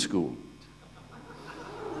primary school.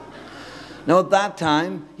 Now at that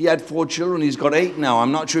time, he had 4 children, he's got 8 now.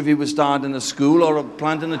 I'm not sure if he was starting a school or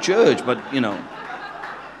planting a church, but you know.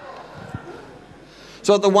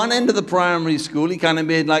 So at the one end of the primary school, he kind of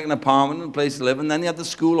made like an apartment and a place to live, and then he had the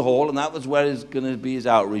school hall, and that was where he's going to be his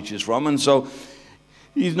outreaches from. And so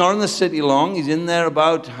he's not in the city long. He's in there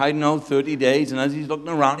about, 30 days. And as he's looking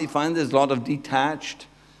around, he finds there's a lot of detached,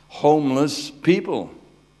 homeless people.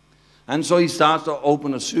 And so he starts to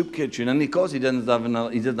open a soup kitchen. And of course, he doesn't have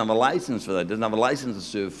a license for that. He doesn't have a license to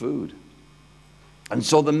serve food. And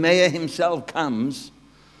so the mayor himself comes,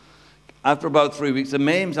 after about 3 weeks, the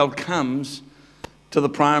mayor himself comes to the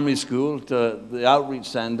primary school, to the outreach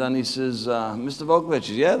center, and he says, Mr. Volkovich,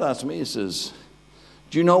 yeah, that's me. He says,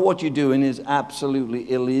 do you know what you're doing is absolutely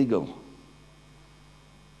illegal?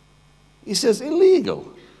 He says, illegal?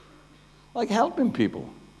 Like helping people.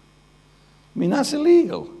 I mean, that's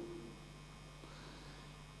illegal.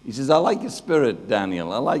 He says, I like your spirit,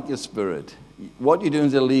 Daniel. I like your spirit. What you're doing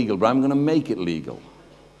is illegal, but I'm going to make it legal.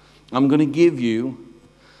 I'm going to give you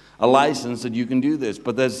a license that you can do this,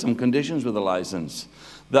 but there's some conditions with the license.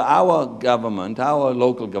 Our government, our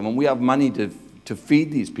local government, we have money to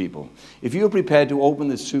feed these people. If you're prepared to open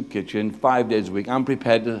this soup kitchen 5 days a week, I'm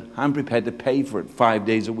prepared to pay for it 5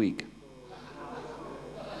 days a week.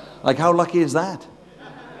 Like, how lucky is that?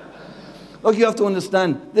 Look, you have to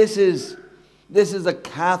understand, this is a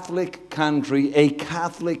Catholic country, a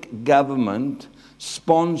Catholic government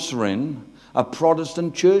sponsoring a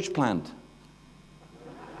Protestant church plant.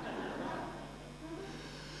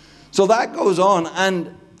 So that goes on,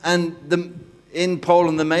 and in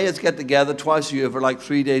Poland, the mayors get together twice a year for like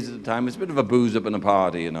 3 days at a time. It's a bit of a booze up and a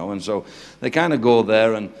party, you know, and so they kind of go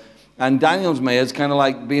there, and Daniel's mayor is kind of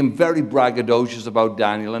like being very braggadocious about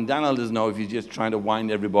Daniel, and Daniel doesn't know if he's just trying to wind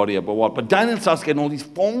everybody up or what, but Daniel starts getting all these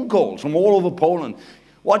phone calls from all over Poland.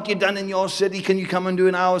 What you done in your city, can you come and do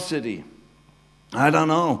in our city? I don't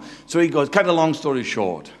know. So he goes, cut a long story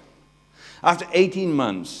short. After 18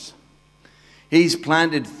 months, he's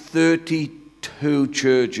planted 32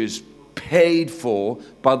 churches paid for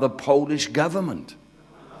by the Polish government.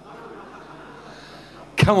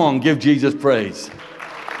 Come on, give Jesus praise.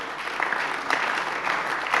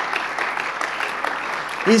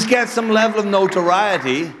 He's got some level of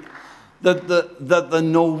notoriety that the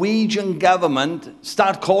Norwegian government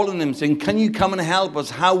start calling him, saying, can you come and help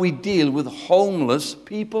us how we deal with homeless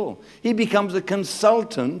people? He becomes a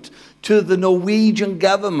consultant to the Norwegian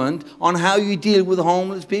government on how you deal with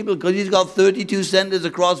homeless people, because he's got 32 centers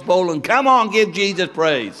across Poland. Come on, give Jesus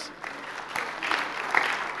praise.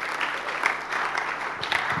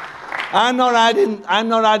 I'm not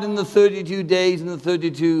adding the 32 days and the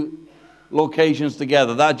 32 locations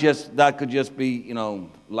together. That could just be,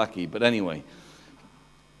 lucky. But anyway,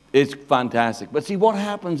 it's fantastic. But see, what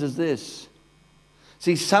happens is this.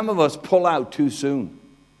 See, some of us pull out too soon.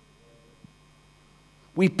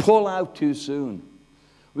 We pull out too soon.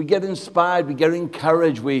 We get inspired, we get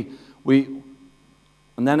encouraged, and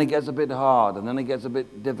then it gets a bit hard, and then it gets a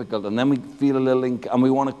bit difficult, and then we feel a little, and we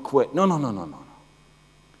want to quit. No.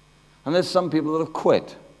 And there's some people that have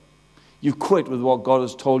quit. You quit with what God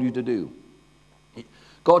has told you to do.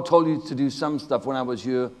 God told you to do some stuff when I was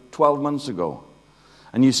here 12 months ago.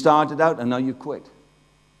 And you started out and now you quit.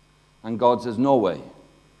 And God says, no way.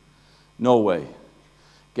 No way.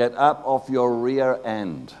 Get up off your rear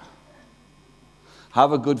end.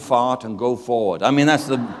 Have a good fart and go forward. I mean, that's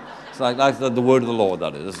the word of the Lord,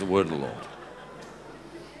 that is. That's the word of the Lord.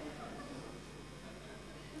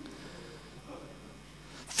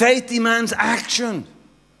 Faith demands action.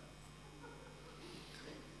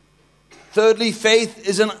 Thirdly, faith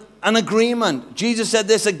is an agreement. Jesus said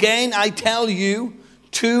this again, I tell you,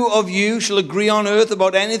 2 of you shall agree on earth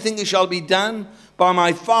about anything that shall be done by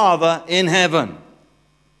my Father in heaven.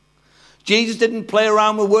 Jesus didn't play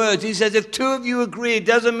around with words. He says if 2 of you agree, it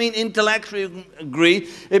doesn't mean intellectually agree.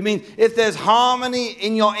 It means if there's harmony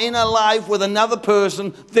in your inner life with another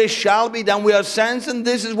person, this shall be done. We are sensing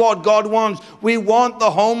this is what God wants. We want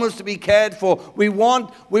the homeless to be cared for. We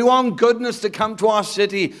want goodness to come to our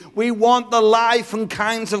city. We want the life and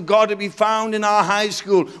kindness of God to be found in our high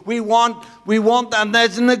school. We want that. And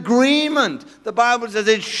there's an agreement. The Bible says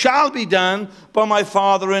it shall be done by my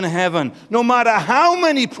Father in heaven. No matter how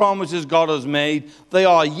many promises God has made, they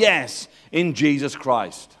are yes in Jesus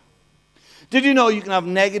Christ. Did you know you can have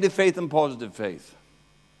negative faith and positive faith?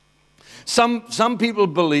 Some people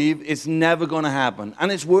believe it's never going to happen,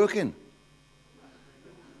 and it's working.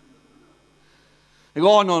 They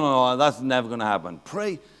go, oh, no, that's never going to happen.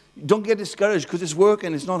 Pray. Don't get discouraged because it's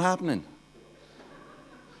working. It's not happening.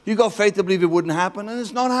 You got faith to believe it wouldn't happen, and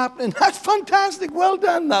it's not happening. That's fantastic. Well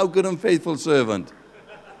done, thou good and faithful servant.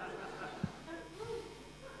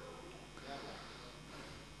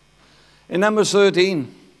 In Numbers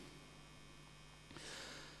 13,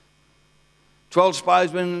 12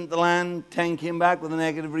 spies went into the land, 10 came back with a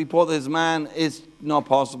negative report. This man, it's not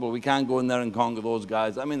possible. We can't go in there and conquer those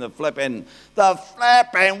guys. I mean, the flipping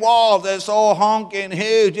walls, they're so honking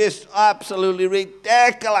huge. It's absolutely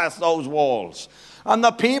ridiculous, those walls. And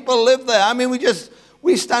the people live there. I mean,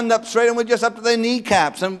 we stand up straight and we're just up to their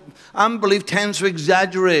kneecaps. And unbelief tends to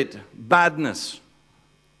exaggerate badness.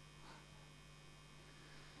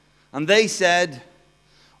 And they said,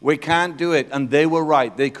 we can't do it. And they were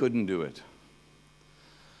right. They couldn't do it.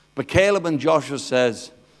 But Caleb and Joshua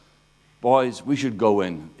says, boys, we should go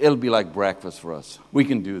in. It'll be like breakfast for us. We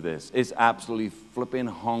can do this. It's absolutely flipping,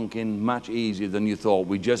 honking, much easier than you thought.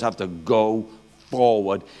 We just have to go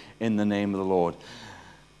forward in the name of the Lord.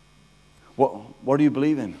 What do you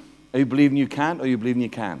believe in? Are you believing you can't, or are you believing you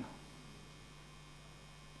can?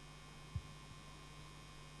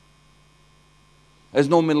 There's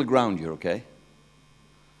no middle ground here, okay?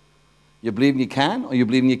 You believing you can, or you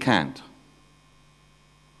believing you can't?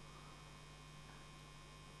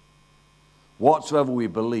 Whatsoever we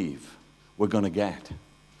believe, we're going to get.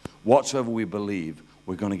 Whatsoever we believe,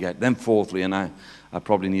 we're going to get. Then fourthly, and I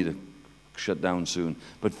probably need to shut down soon,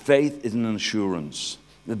 but faith is an assurance.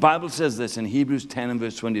 The Bible says this in Hebrews 10 and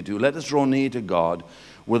verse 22. Let us draw near to God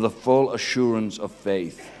with a full assurance of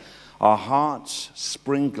faith. Our hearts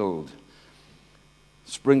sprinkled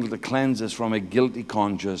to cleanse us from a guilty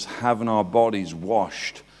conscience, having our bodies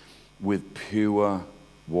washed with pure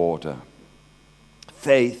water.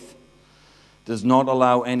 Faith does not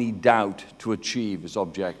allow any doubt to achieve its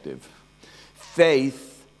objective.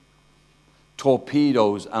 Faith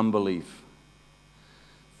torpedoes unbelief.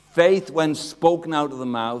 Faith, when spoken out of the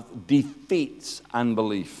mouth, defeats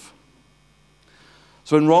unbelief.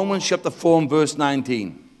 So in Romans chapter 4 and verse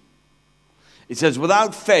 19, It says,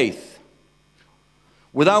 without faith,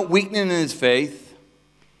 without weakening in his faith,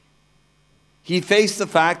 he faced the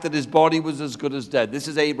fact that his body was as good as dead. This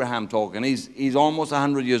is Abraham talking. He's almost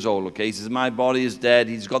 100 years old, okay? He says, my body is dead.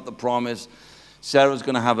 He's got the promise. Sarah's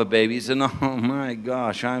going to have a baby. He said, oh my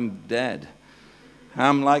gosh, I'm dead.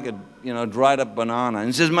 I'm like a, dried up banana. And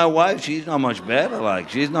he says, my wife, she's not much better.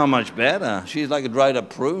 She's not much better. She's like a dried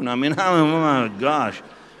up prune. I mean, oh my gosh.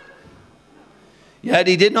 Yet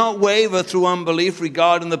he did not waver through unbelief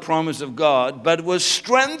regarding the promise of God, but was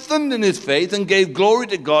strengthened in his faith and gave glory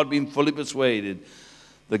to God, being fully persuaded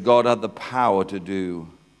that God had the power to do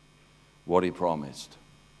what he promised.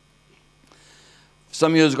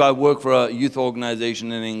 Some years ago, I worked for a youth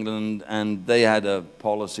organization in England, and they had a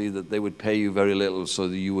policy that they would pay you very little so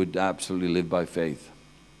that you would absolutely live by faith,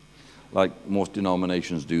 like most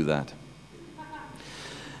denominations do that.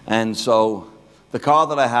 And so the car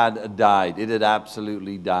that I had died. It had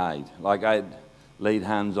absolutely died. Like, I had laid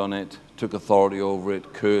hands on it, took authority over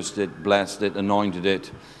it, cursed it, blessed it, anointed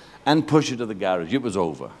it, and pushed it to the garage. It was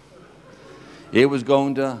over. It was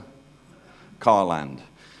going to Carland.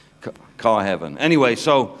 Car heaven. Anyway,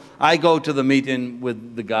 so I go to the meeting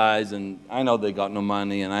with the guys, and I know they got no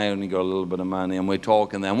money, and I only got a little bit of money, and we're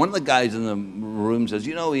talking there. And one of the guys in the room says,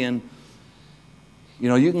 Ian,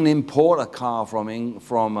 you can import a car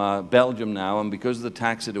from Belgium now, and because of the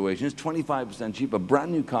tax situation, it's 25% cheaper.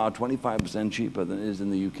 Brand new car, 25% cheaper than it is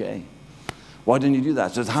in the UK. Why didn't you do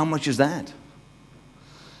that? So how much is that?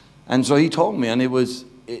 And so he told me, and it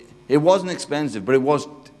wasn't expensive, but it was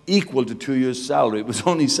equal to 2 years' salary. It was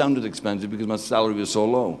only sounded expensive because my salary was so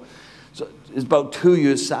low. So it's about 2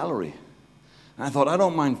 years' salary. And I thought, I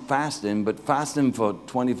don't mind fasting, but fasting for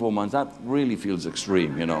 24 months, that really feels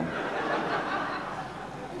extreme,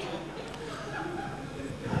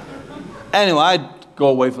 Anyway, I go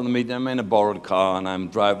away from the meeting. I'm in a borrowed car, and I'm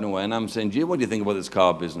driving away, and I'm saying, G, what do you think about this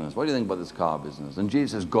car business? What do you think about this car business? And G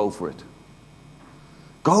says, go for it.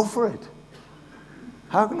 Go for it.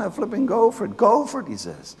 How can I flipping go for it? Go for it, he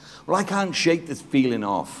says. Well, I can't shake this feeling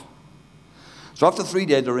off. So after 3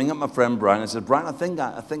 days, I ring up my friend Brian. I said, Brian, I think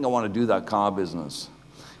I want to do that car business.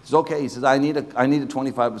 He says, okay. He says, I need a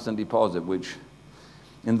 25% deposit, which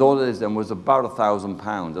in those days then was about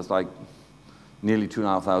 £1,000. That's like nearly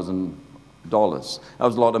 $2,500. That was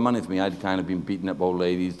a lot of money for me. I'd kind of been beating up old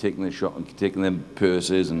ladies, taking their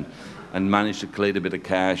purses, and managed to collate a bit of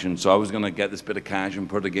cash. And so I was going to get this bit of cash and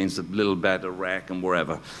put it against a little bed of wreck and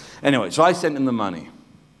wherever. Anyway, so I sent him the money.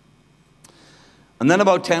 And then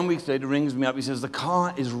about 10 weeks later, he rings me up. He says, the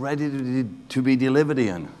car is ready to be delivered,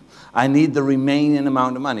 Ian. I need the remaining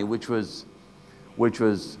amount of money, which was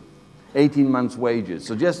 18 months' wages.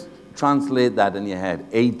 So just translate that in your head,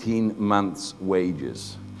 18 months'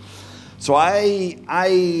 wages. So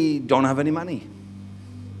I don't have any money.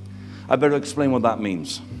 I better explain what that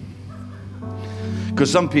means.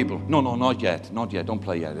 Because some people, no, not yet, don't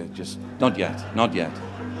play yet, just, not yet.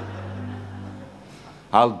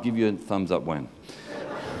 I'll give you a thumbs up when.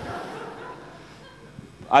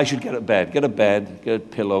 I should get a bed, get a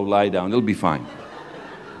pillow, lie down, it'll be fine.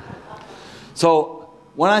 So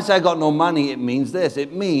when I say I got no money, it means this,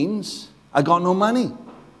 it means I got no money.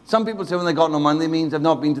 Some people say when they got no money, it means I've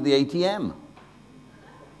not been to the ATM.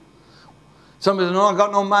 Some people say, no, I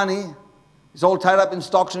got no money. It's all tied up in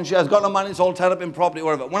stocks and shares. Got no money, it's all tied up in property,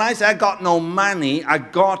 whatever. When I say I got no money, I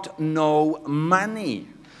got no money.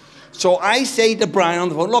 So I say to Brian on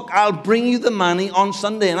the phone, look, I'll bring you the money on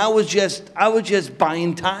Sunday. And I was just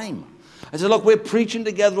buying time. I said, look, we're preaching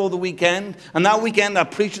together all the weekend. And that weekend I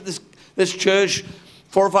preached at this church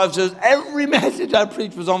 4 or 5 services. Every message I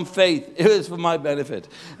preached was on faith. It was for my benefit.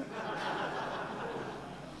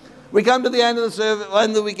 We come to the end of the service,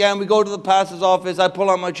 end of the weekend, we go to the pastor's office, I pull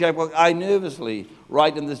out my checkbook, I nervously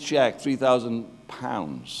write in this check,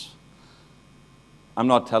 £3,000. I'm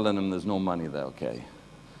not telling him there's no money there, okay?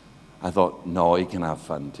 I thought, no, he can have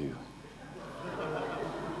fun too.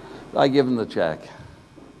 I give him the check.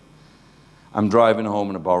 I'm driving home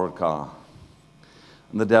in a borrowed car.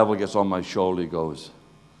 And the devil gets on my shoulder, he goes,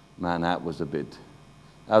 man, that was a bit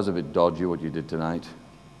dodgy what you did tonight.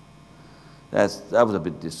 That was a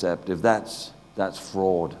bit deceptive. That's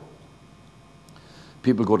fraud.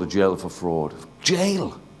 People go to jail for fraud.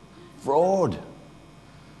 Jail! Fraud!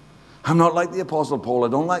 I'm not like the Apostle Paul. I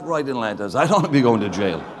don't like writing letters. I don't want to be going to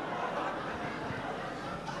jail.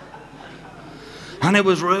 And it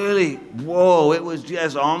was really, whoa, it was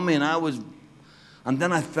just on me. And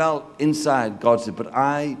then I felt inside, God said, but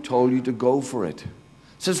I told you to go for it. It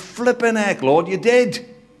says, flipping heck, Lord, you did.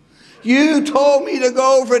 You told me to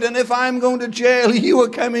go for it, and if I'm going to jail, you are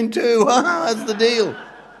coming too. That's the deal.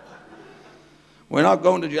 We're not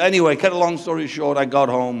going to jail. Anyway, cut a long story short, I got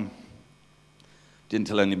home. Didn't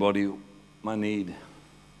tell anybody my need.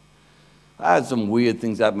 I had some weird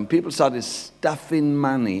things happen. People started stuffing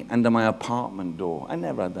money under my apartment door. I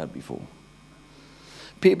never had that before.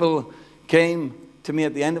 People came to me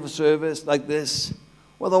at the end of a service like this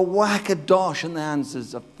with a whack-a-dosh in their hands,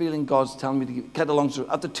 says, I'm feeling God's telling me to give. Cut a long story.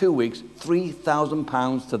 After 2 weeks,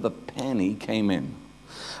 £3,000 to the penny came in.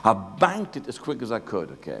 I banked it as quick as I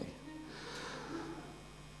could, okay?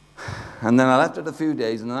 And then I left it a few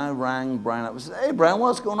days, and then I rang Brian up and said, hey, Brian,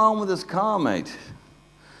 what's going on with this car, mate?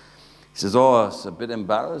 He says, oh, it's a bit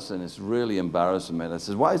embarrassing. It's really embarrassing, mate. I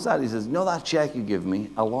says, why is that? He says, you know that check you give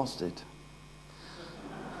me? I lost it.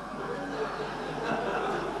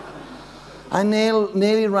 I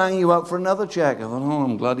nearly rang you up for another check. I thought, oh,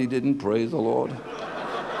 I'm glad he didn't. Praise the Lord.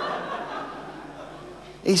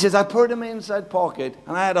 He says, I put it in my inside pocket,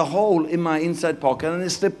 and I had a hole in my inside pocket, and it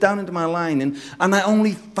slipped down into my lining, and I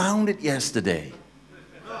only found it yesterday.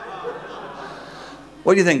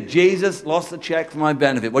 What do you think? Jesus lost the check for my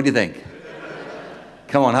benefit. What do you think?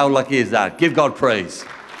 Come on, how lucky is that? Give God praise.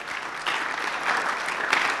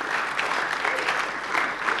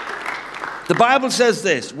 The Bible says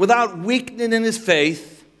this, without weakening in his faith,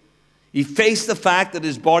 he faced the fact that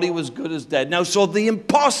his body was good as dead. Now, so the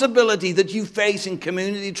impossibility that you face in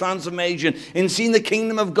community transformation, in seeing the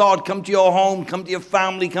kingdom of God come to your home, come to your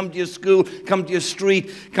family, come to your school, come to your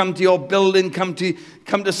street, come to your building, come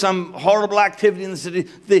to some horrible activity in the city,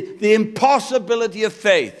 the impossibility of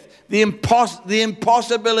faith, the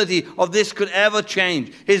impossibility of this could ever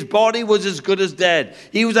change. His body was as good as dead.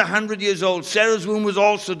 He was 100 years old. Sarah's womb was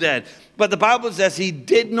also dead. But the Bible says he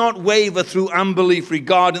did not waver through unbelief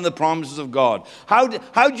regarding the promises of God. How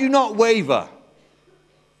do you not waver?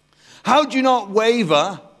 How do you not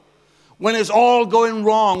waver when it's all going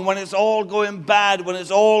wrong, when it's all going bad, when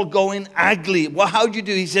it's all going ugly? Well, how do you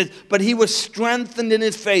do? He says, but he was strengthened in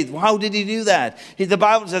his faith. Well, how did he do that? The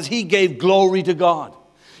Bible says he gave glory to God.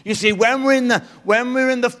 You see, when we're in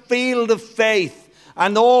the field of faith,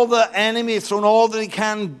 and all the enemy has thrown all that he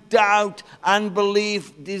can, doubt,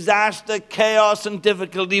 unbelief, disaster, chaos, and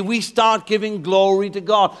difficulty, we start giving glory to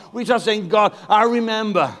God. We start saying, God, I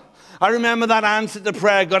remember that answer to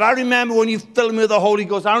prayer, God. I remember when you filled me with the Holy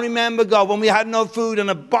Ghost. I remember, God, when we had no food and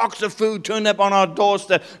a box of food turned up on our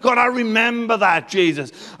doorstep. God, I remember that,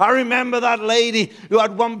 Jesus. I remember that lady who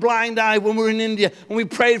had one blind eye when we were in India, and we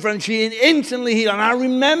prayed for her, and she instantly healed. And I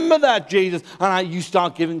remember that, Jesus. And you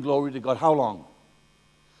start giving glory to God. How long?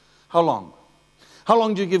 How long? How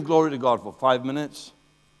long do you give glory to God for? 5 minutes?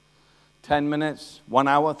 10 minutes? 1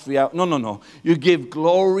 hour? 3 hours? No. You give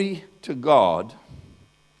glory to God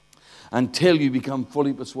until you become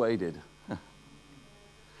fully persuaded.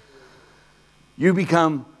 You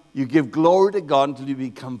give glory to God until you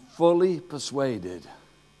become fully persuaded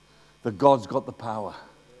that God's got the power.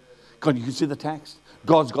 God, you can see the text?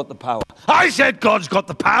 God's got the power. I said God's got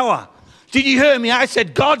the power. Did you hear me? I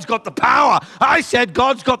said God's got the power. I said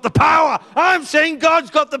God's got the power. I'm saying God's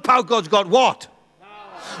got the power. God's got what?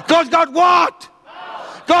 Power. God's got what?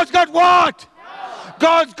 Power. God's got what? Power.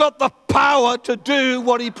 God's got the power to do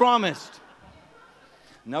what he promised.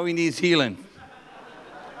 Now he needs healing.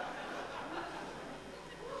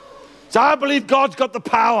 So I believe God's got the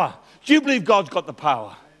power. Do you believe God's got the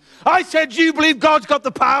power? I said, do you believe God's got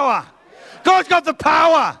the power? God's got the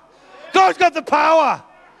power. God's got the power.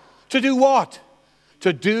 To do what?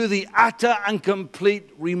 To do the utter and complete,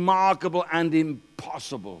 remarkable and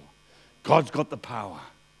impossible. God's got the power.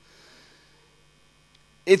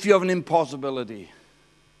 If you have an impossibility,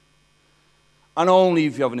 and only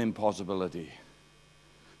if you have an impossibility,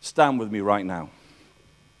 stand with me right now.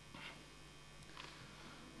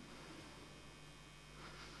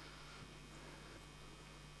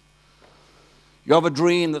 You have a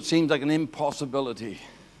dream that seems like an impossibility.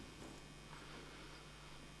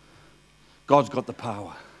 God's got the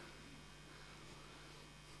power.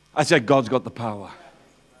 I said God's got the power.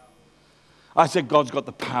 I said God's got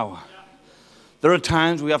the power. There are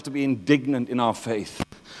times we have to be indignant in our faith.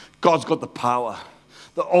 God's got the power.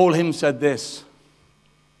 The old hymn said this: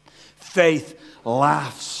 faith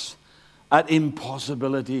laughs at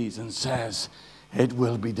impossibilities and says, it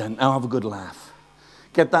will be done. Now have a good laugh.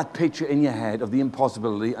 Get that picture in your head of the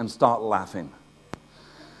impossibility and start laughing.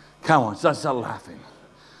 Come on, start laughing.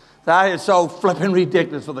 That is so flipping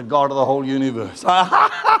ridiculous for the God of the whole universe.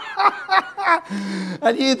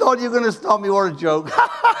 And you thought you were going to stop me? What a joke.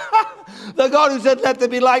 The God who said, let there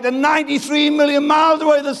be light, and 93 million miles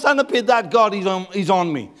away the sun appeared. That God, he's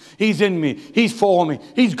on me. He's in me. He's for me.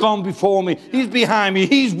 He's gone before me. He's behind me.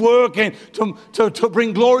 He's working to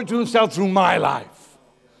bring glory to himself through my life.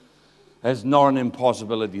 There's not an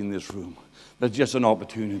impossibility in this room. There's just an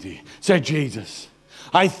opportunity. Say, Jesus,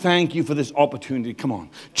 I thank you for this opportunity. Come on.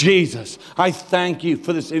 Jesus, I thank you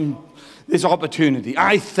for this opportunity.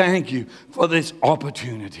 I thank you for this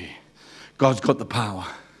opportunity. God's got the power.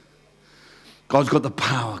 God's got the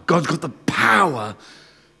power. God's got the power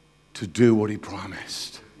to do what he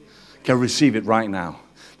promised. Can receive it right now.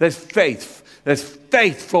 There's faith. There's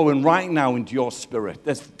faith flowing right now into your spirit.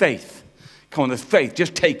 There's faith. Come on, there's faith.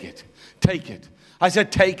 Just take it. Take it. I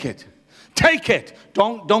said take it. Take it.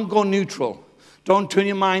 Don't go neutral. Don't turn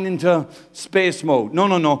your mind into space mode.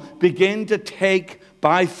 No. Begin to take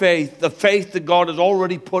by faith, the faith that God has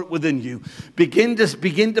already put within you. Begin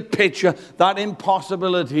to picture that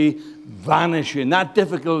impossibility vanishing, that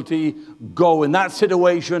difficulty going, that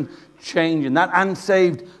situation changing, that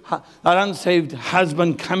unsaved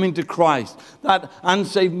husband coming to Christ, that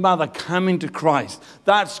unsaved mother coming to Christ,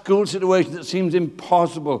 that school situation that seems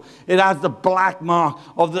impossible. It has the black mark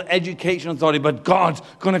of the education authority, but God's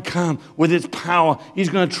going to come with his power. He's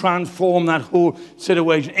going to transform that whole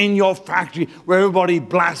situation. In your factory where everybody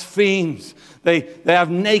blasphemes, they have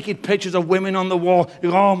naked pictures of women on the wall. You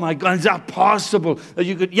go, oh my God, is that possible? That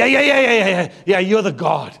you could, yeah, you're the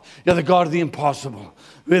God. You're the God of the impossible.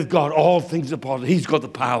 With God, all things are possible. He's got the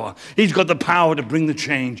power. He's got the power to bring the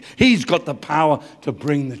change. He's got the power to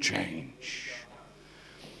bring the change.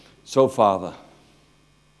 So, Father,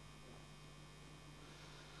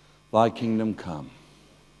 thy kingdom come.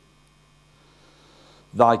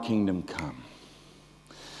 Thy kingdom come.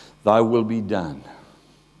 Thy will be done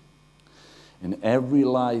in every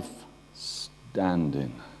life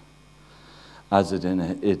standing as it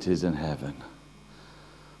is in heaven,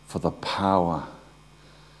 for the power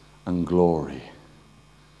and glory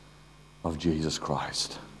of Jesus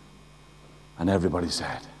Christ. And everybody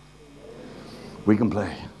said, we can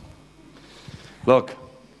play. Look,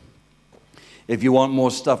 if you want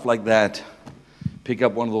more stuff like that, pick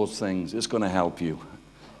up one of those things. It's going to help you.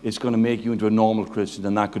 It's going to make you into a normal Christian,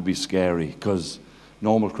 and that could be scary because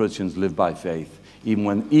normal Christians live by faith, even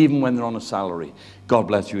when they're on a salary. God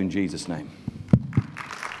bless you in Jesus' name.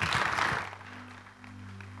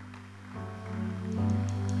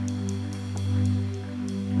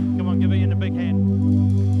 Come on, give Ian a big hand.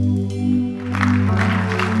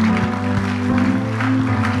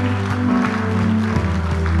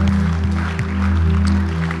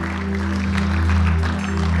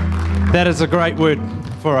 That is a great word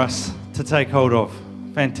for us to take hold of.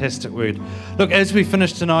 Fantastic word. Look, as we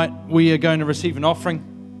finish tonight, we are going to receive an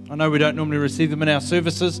offering. I know we don't normally receive them in our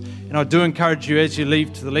services, and I do encourage you as you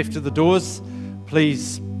leave to the left of the doors,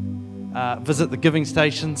 please visit the giving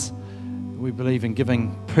stations. We believe in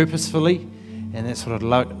giving purposefully, and that's what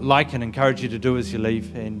I'd like and encourage you to do as you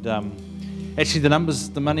leave. And actually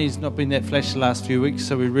the money's not been that flash the last few weeks,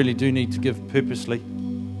 so we really do need to give purposely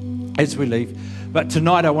as we leave. But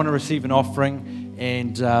tonight I want to receive an offering,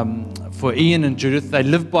 and for Ian and Judith, they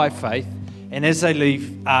live by faith, and as they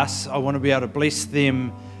leave us, I want to be able to bless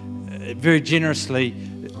them very generously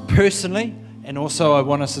personally, and also I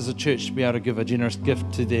want us as a church to be able to give a generous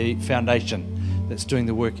gift to the foundation that's doing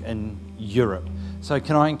the work in Europe. So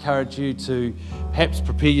can I encourage you to perhaps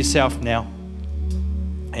prepare yourself now,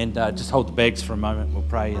 and just hold the bags for a moment. We'll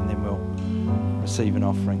pray and then we'll receive an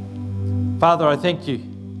offering. Father, I thank you.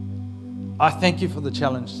 I thank you for the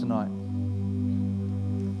challenge tonight.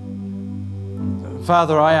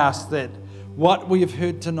 Father, I ask that what we have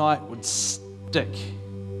heard tonight would stick.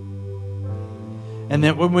 And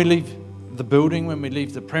that when we leave the building, when we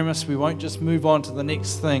leave the premise, we won't just move on to the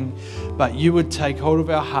next thing, but you would take hold of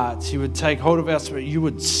our hearts, you would take hold of our spirit, you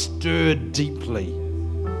would stir deeply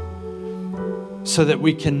so that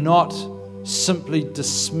we cannot simply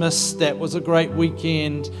dismiss that was a great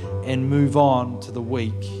weekend and move on to the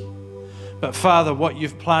week. But Father, what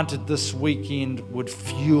you've planted this weekend would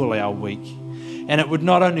fuel our week. And it would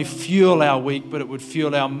not only fuel our week, but it would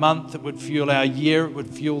fuel our month, it would fuel our year, it would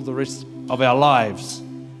fuel the rest of our lives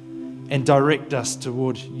and direct us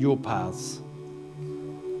toward your paths.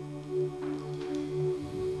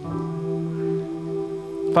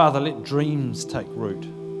 Father, let dreams take root.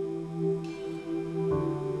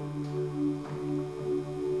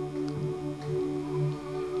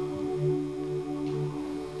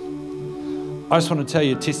 I just want to tell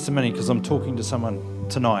you a testimony because I'm talking to someone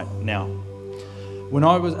tonight now. When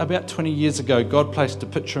I was about 20 years ago, God placed a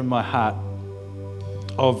picture in my heart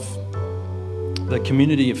of the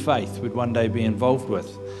community of faith we'd one day be involved with.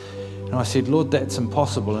 And I said, Lord, that's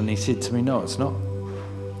impossible. And he said to me, no, it's not.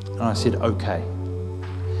 And I said, okay.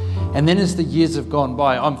 And then as the years have gone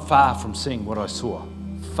by, I'm far from seeing what I saw.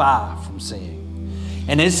 Far from seeing.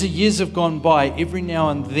 And as the years have gone by, every now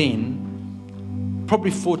and then, probably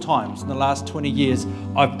 4 times in the last 20 years,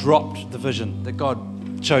 I've dropped the vision that God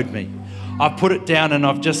showed me. I've put it down and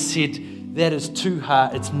I've just said, that is too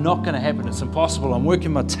hard. It's not going to happen. It's impossible. I'm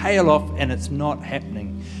working my tail off and it's not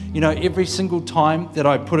happening. You know, every single time that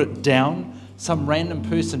I put it down, some random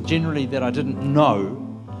person, generally that I didn't know,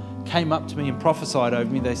 came up to me and prophesied over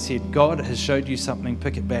me. They said, God has showed you something,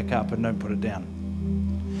 pick it back up and don't put it down.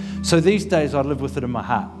 So these days I live with it in my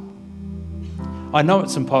heart. I know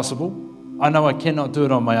it's impossible. I know I cannot do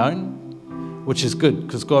it on my own, which is good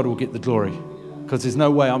because God will get the glory, because there's no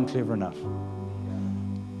way I'm clever enough.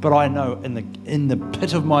 But I know in the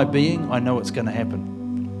pit of my being, I know it's going to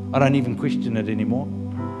happen. I don't even question it anymore.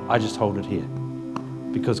 I just hold it here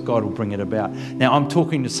because God will bring it about. Now, I'm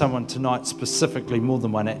talking to someone tonight specifically, more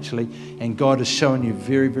than one actually, and God has shown you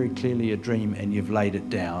very, very clearly a dream and you've laid it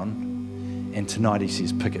down. And tonight he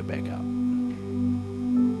says, pick it back up.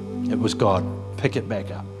 It was God. Pick it back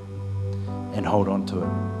up and hold on to it.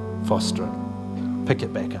 Foster it. Pick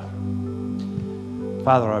it back up.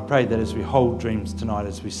 Father, I pray that as we hold dreams tonight,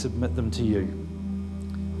 as we submit them to you,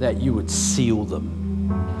 that you would seal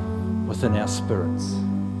them within our spirits.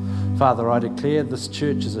 Father, I declare this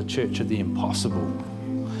church is a church of the impossible,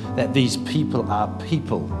 that these people are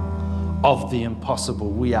people of the impossible.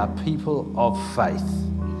 We are people of faith.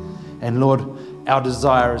 And Lord, our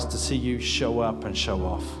desire is to see you show up and show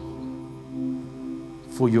off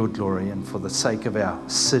for your glory and for the sake of our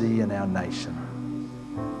city and our nation.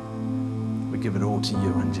 We give it all to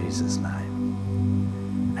you in Jesus'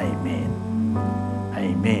 name. Amen.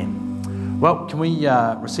 Amen. Well, can we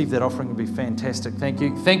receive that offering? It would be fantastic. Thank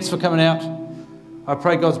you. Thanks for coming out. I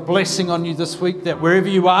pray God's blessing on you this week, that wherever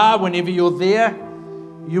you are, whenever you're there,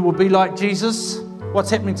 you will be like Jesus. What's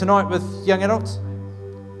happening tonight with young adults?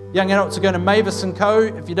 Young adults are going to Mavis & Co.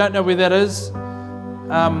 If you don't know where that is,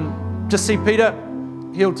 just see Peter.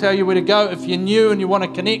 He'll tell you where to go. If you're new and you want to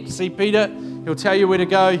connect, see Peter. He'll tell you where to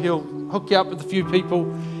go. He'll hook you up with a few people.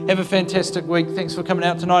 Have a fantastic week. Thanks for coming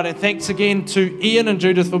out tonight. And thanks again to Ian and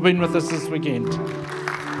Judith for being with us this weekend.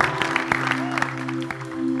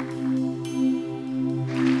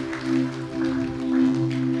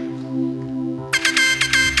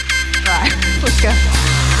 Right, let's go.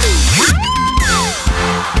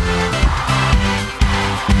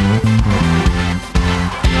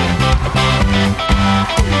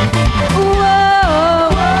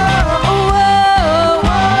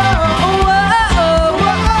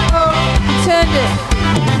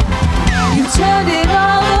 Turned it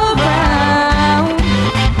all around.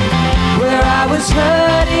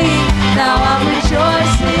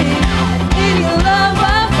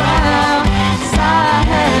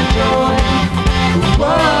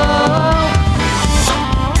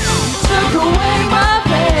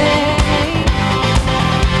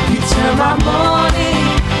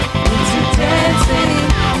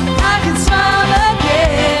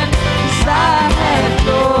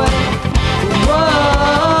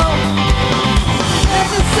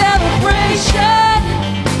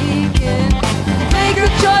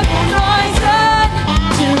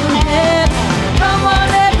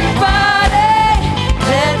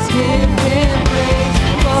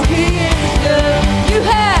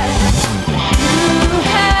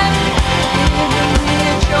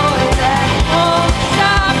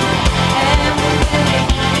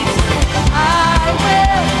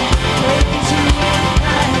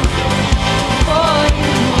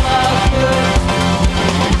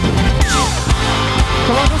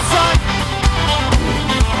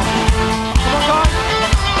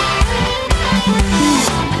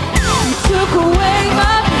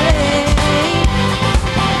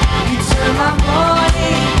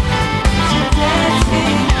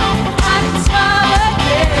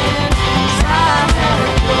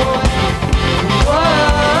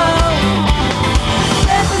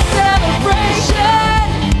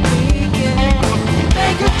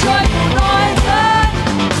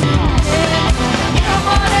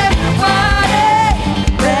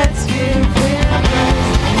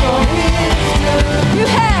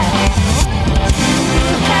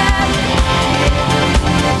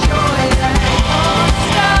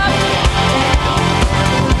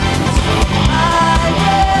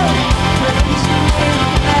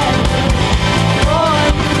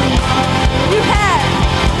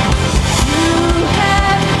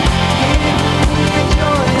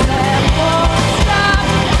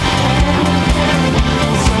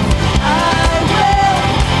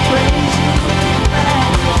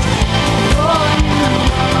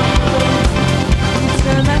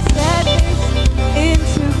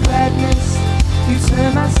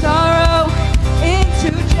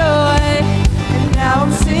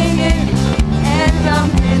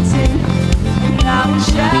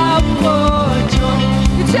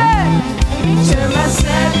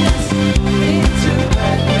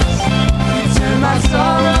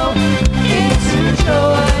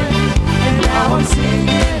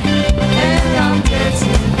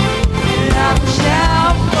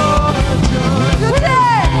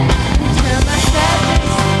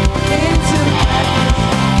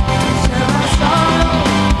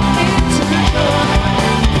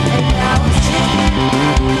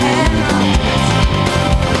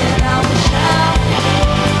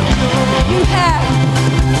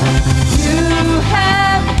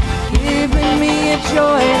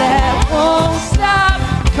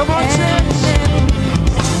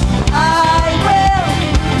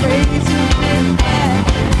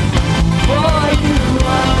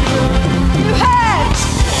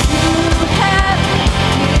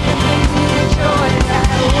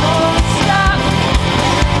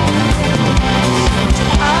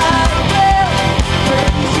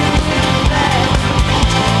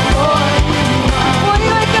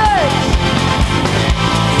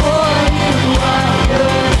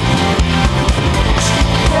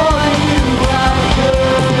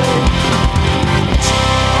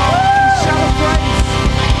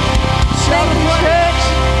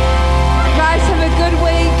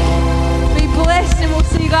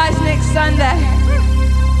 Sunday.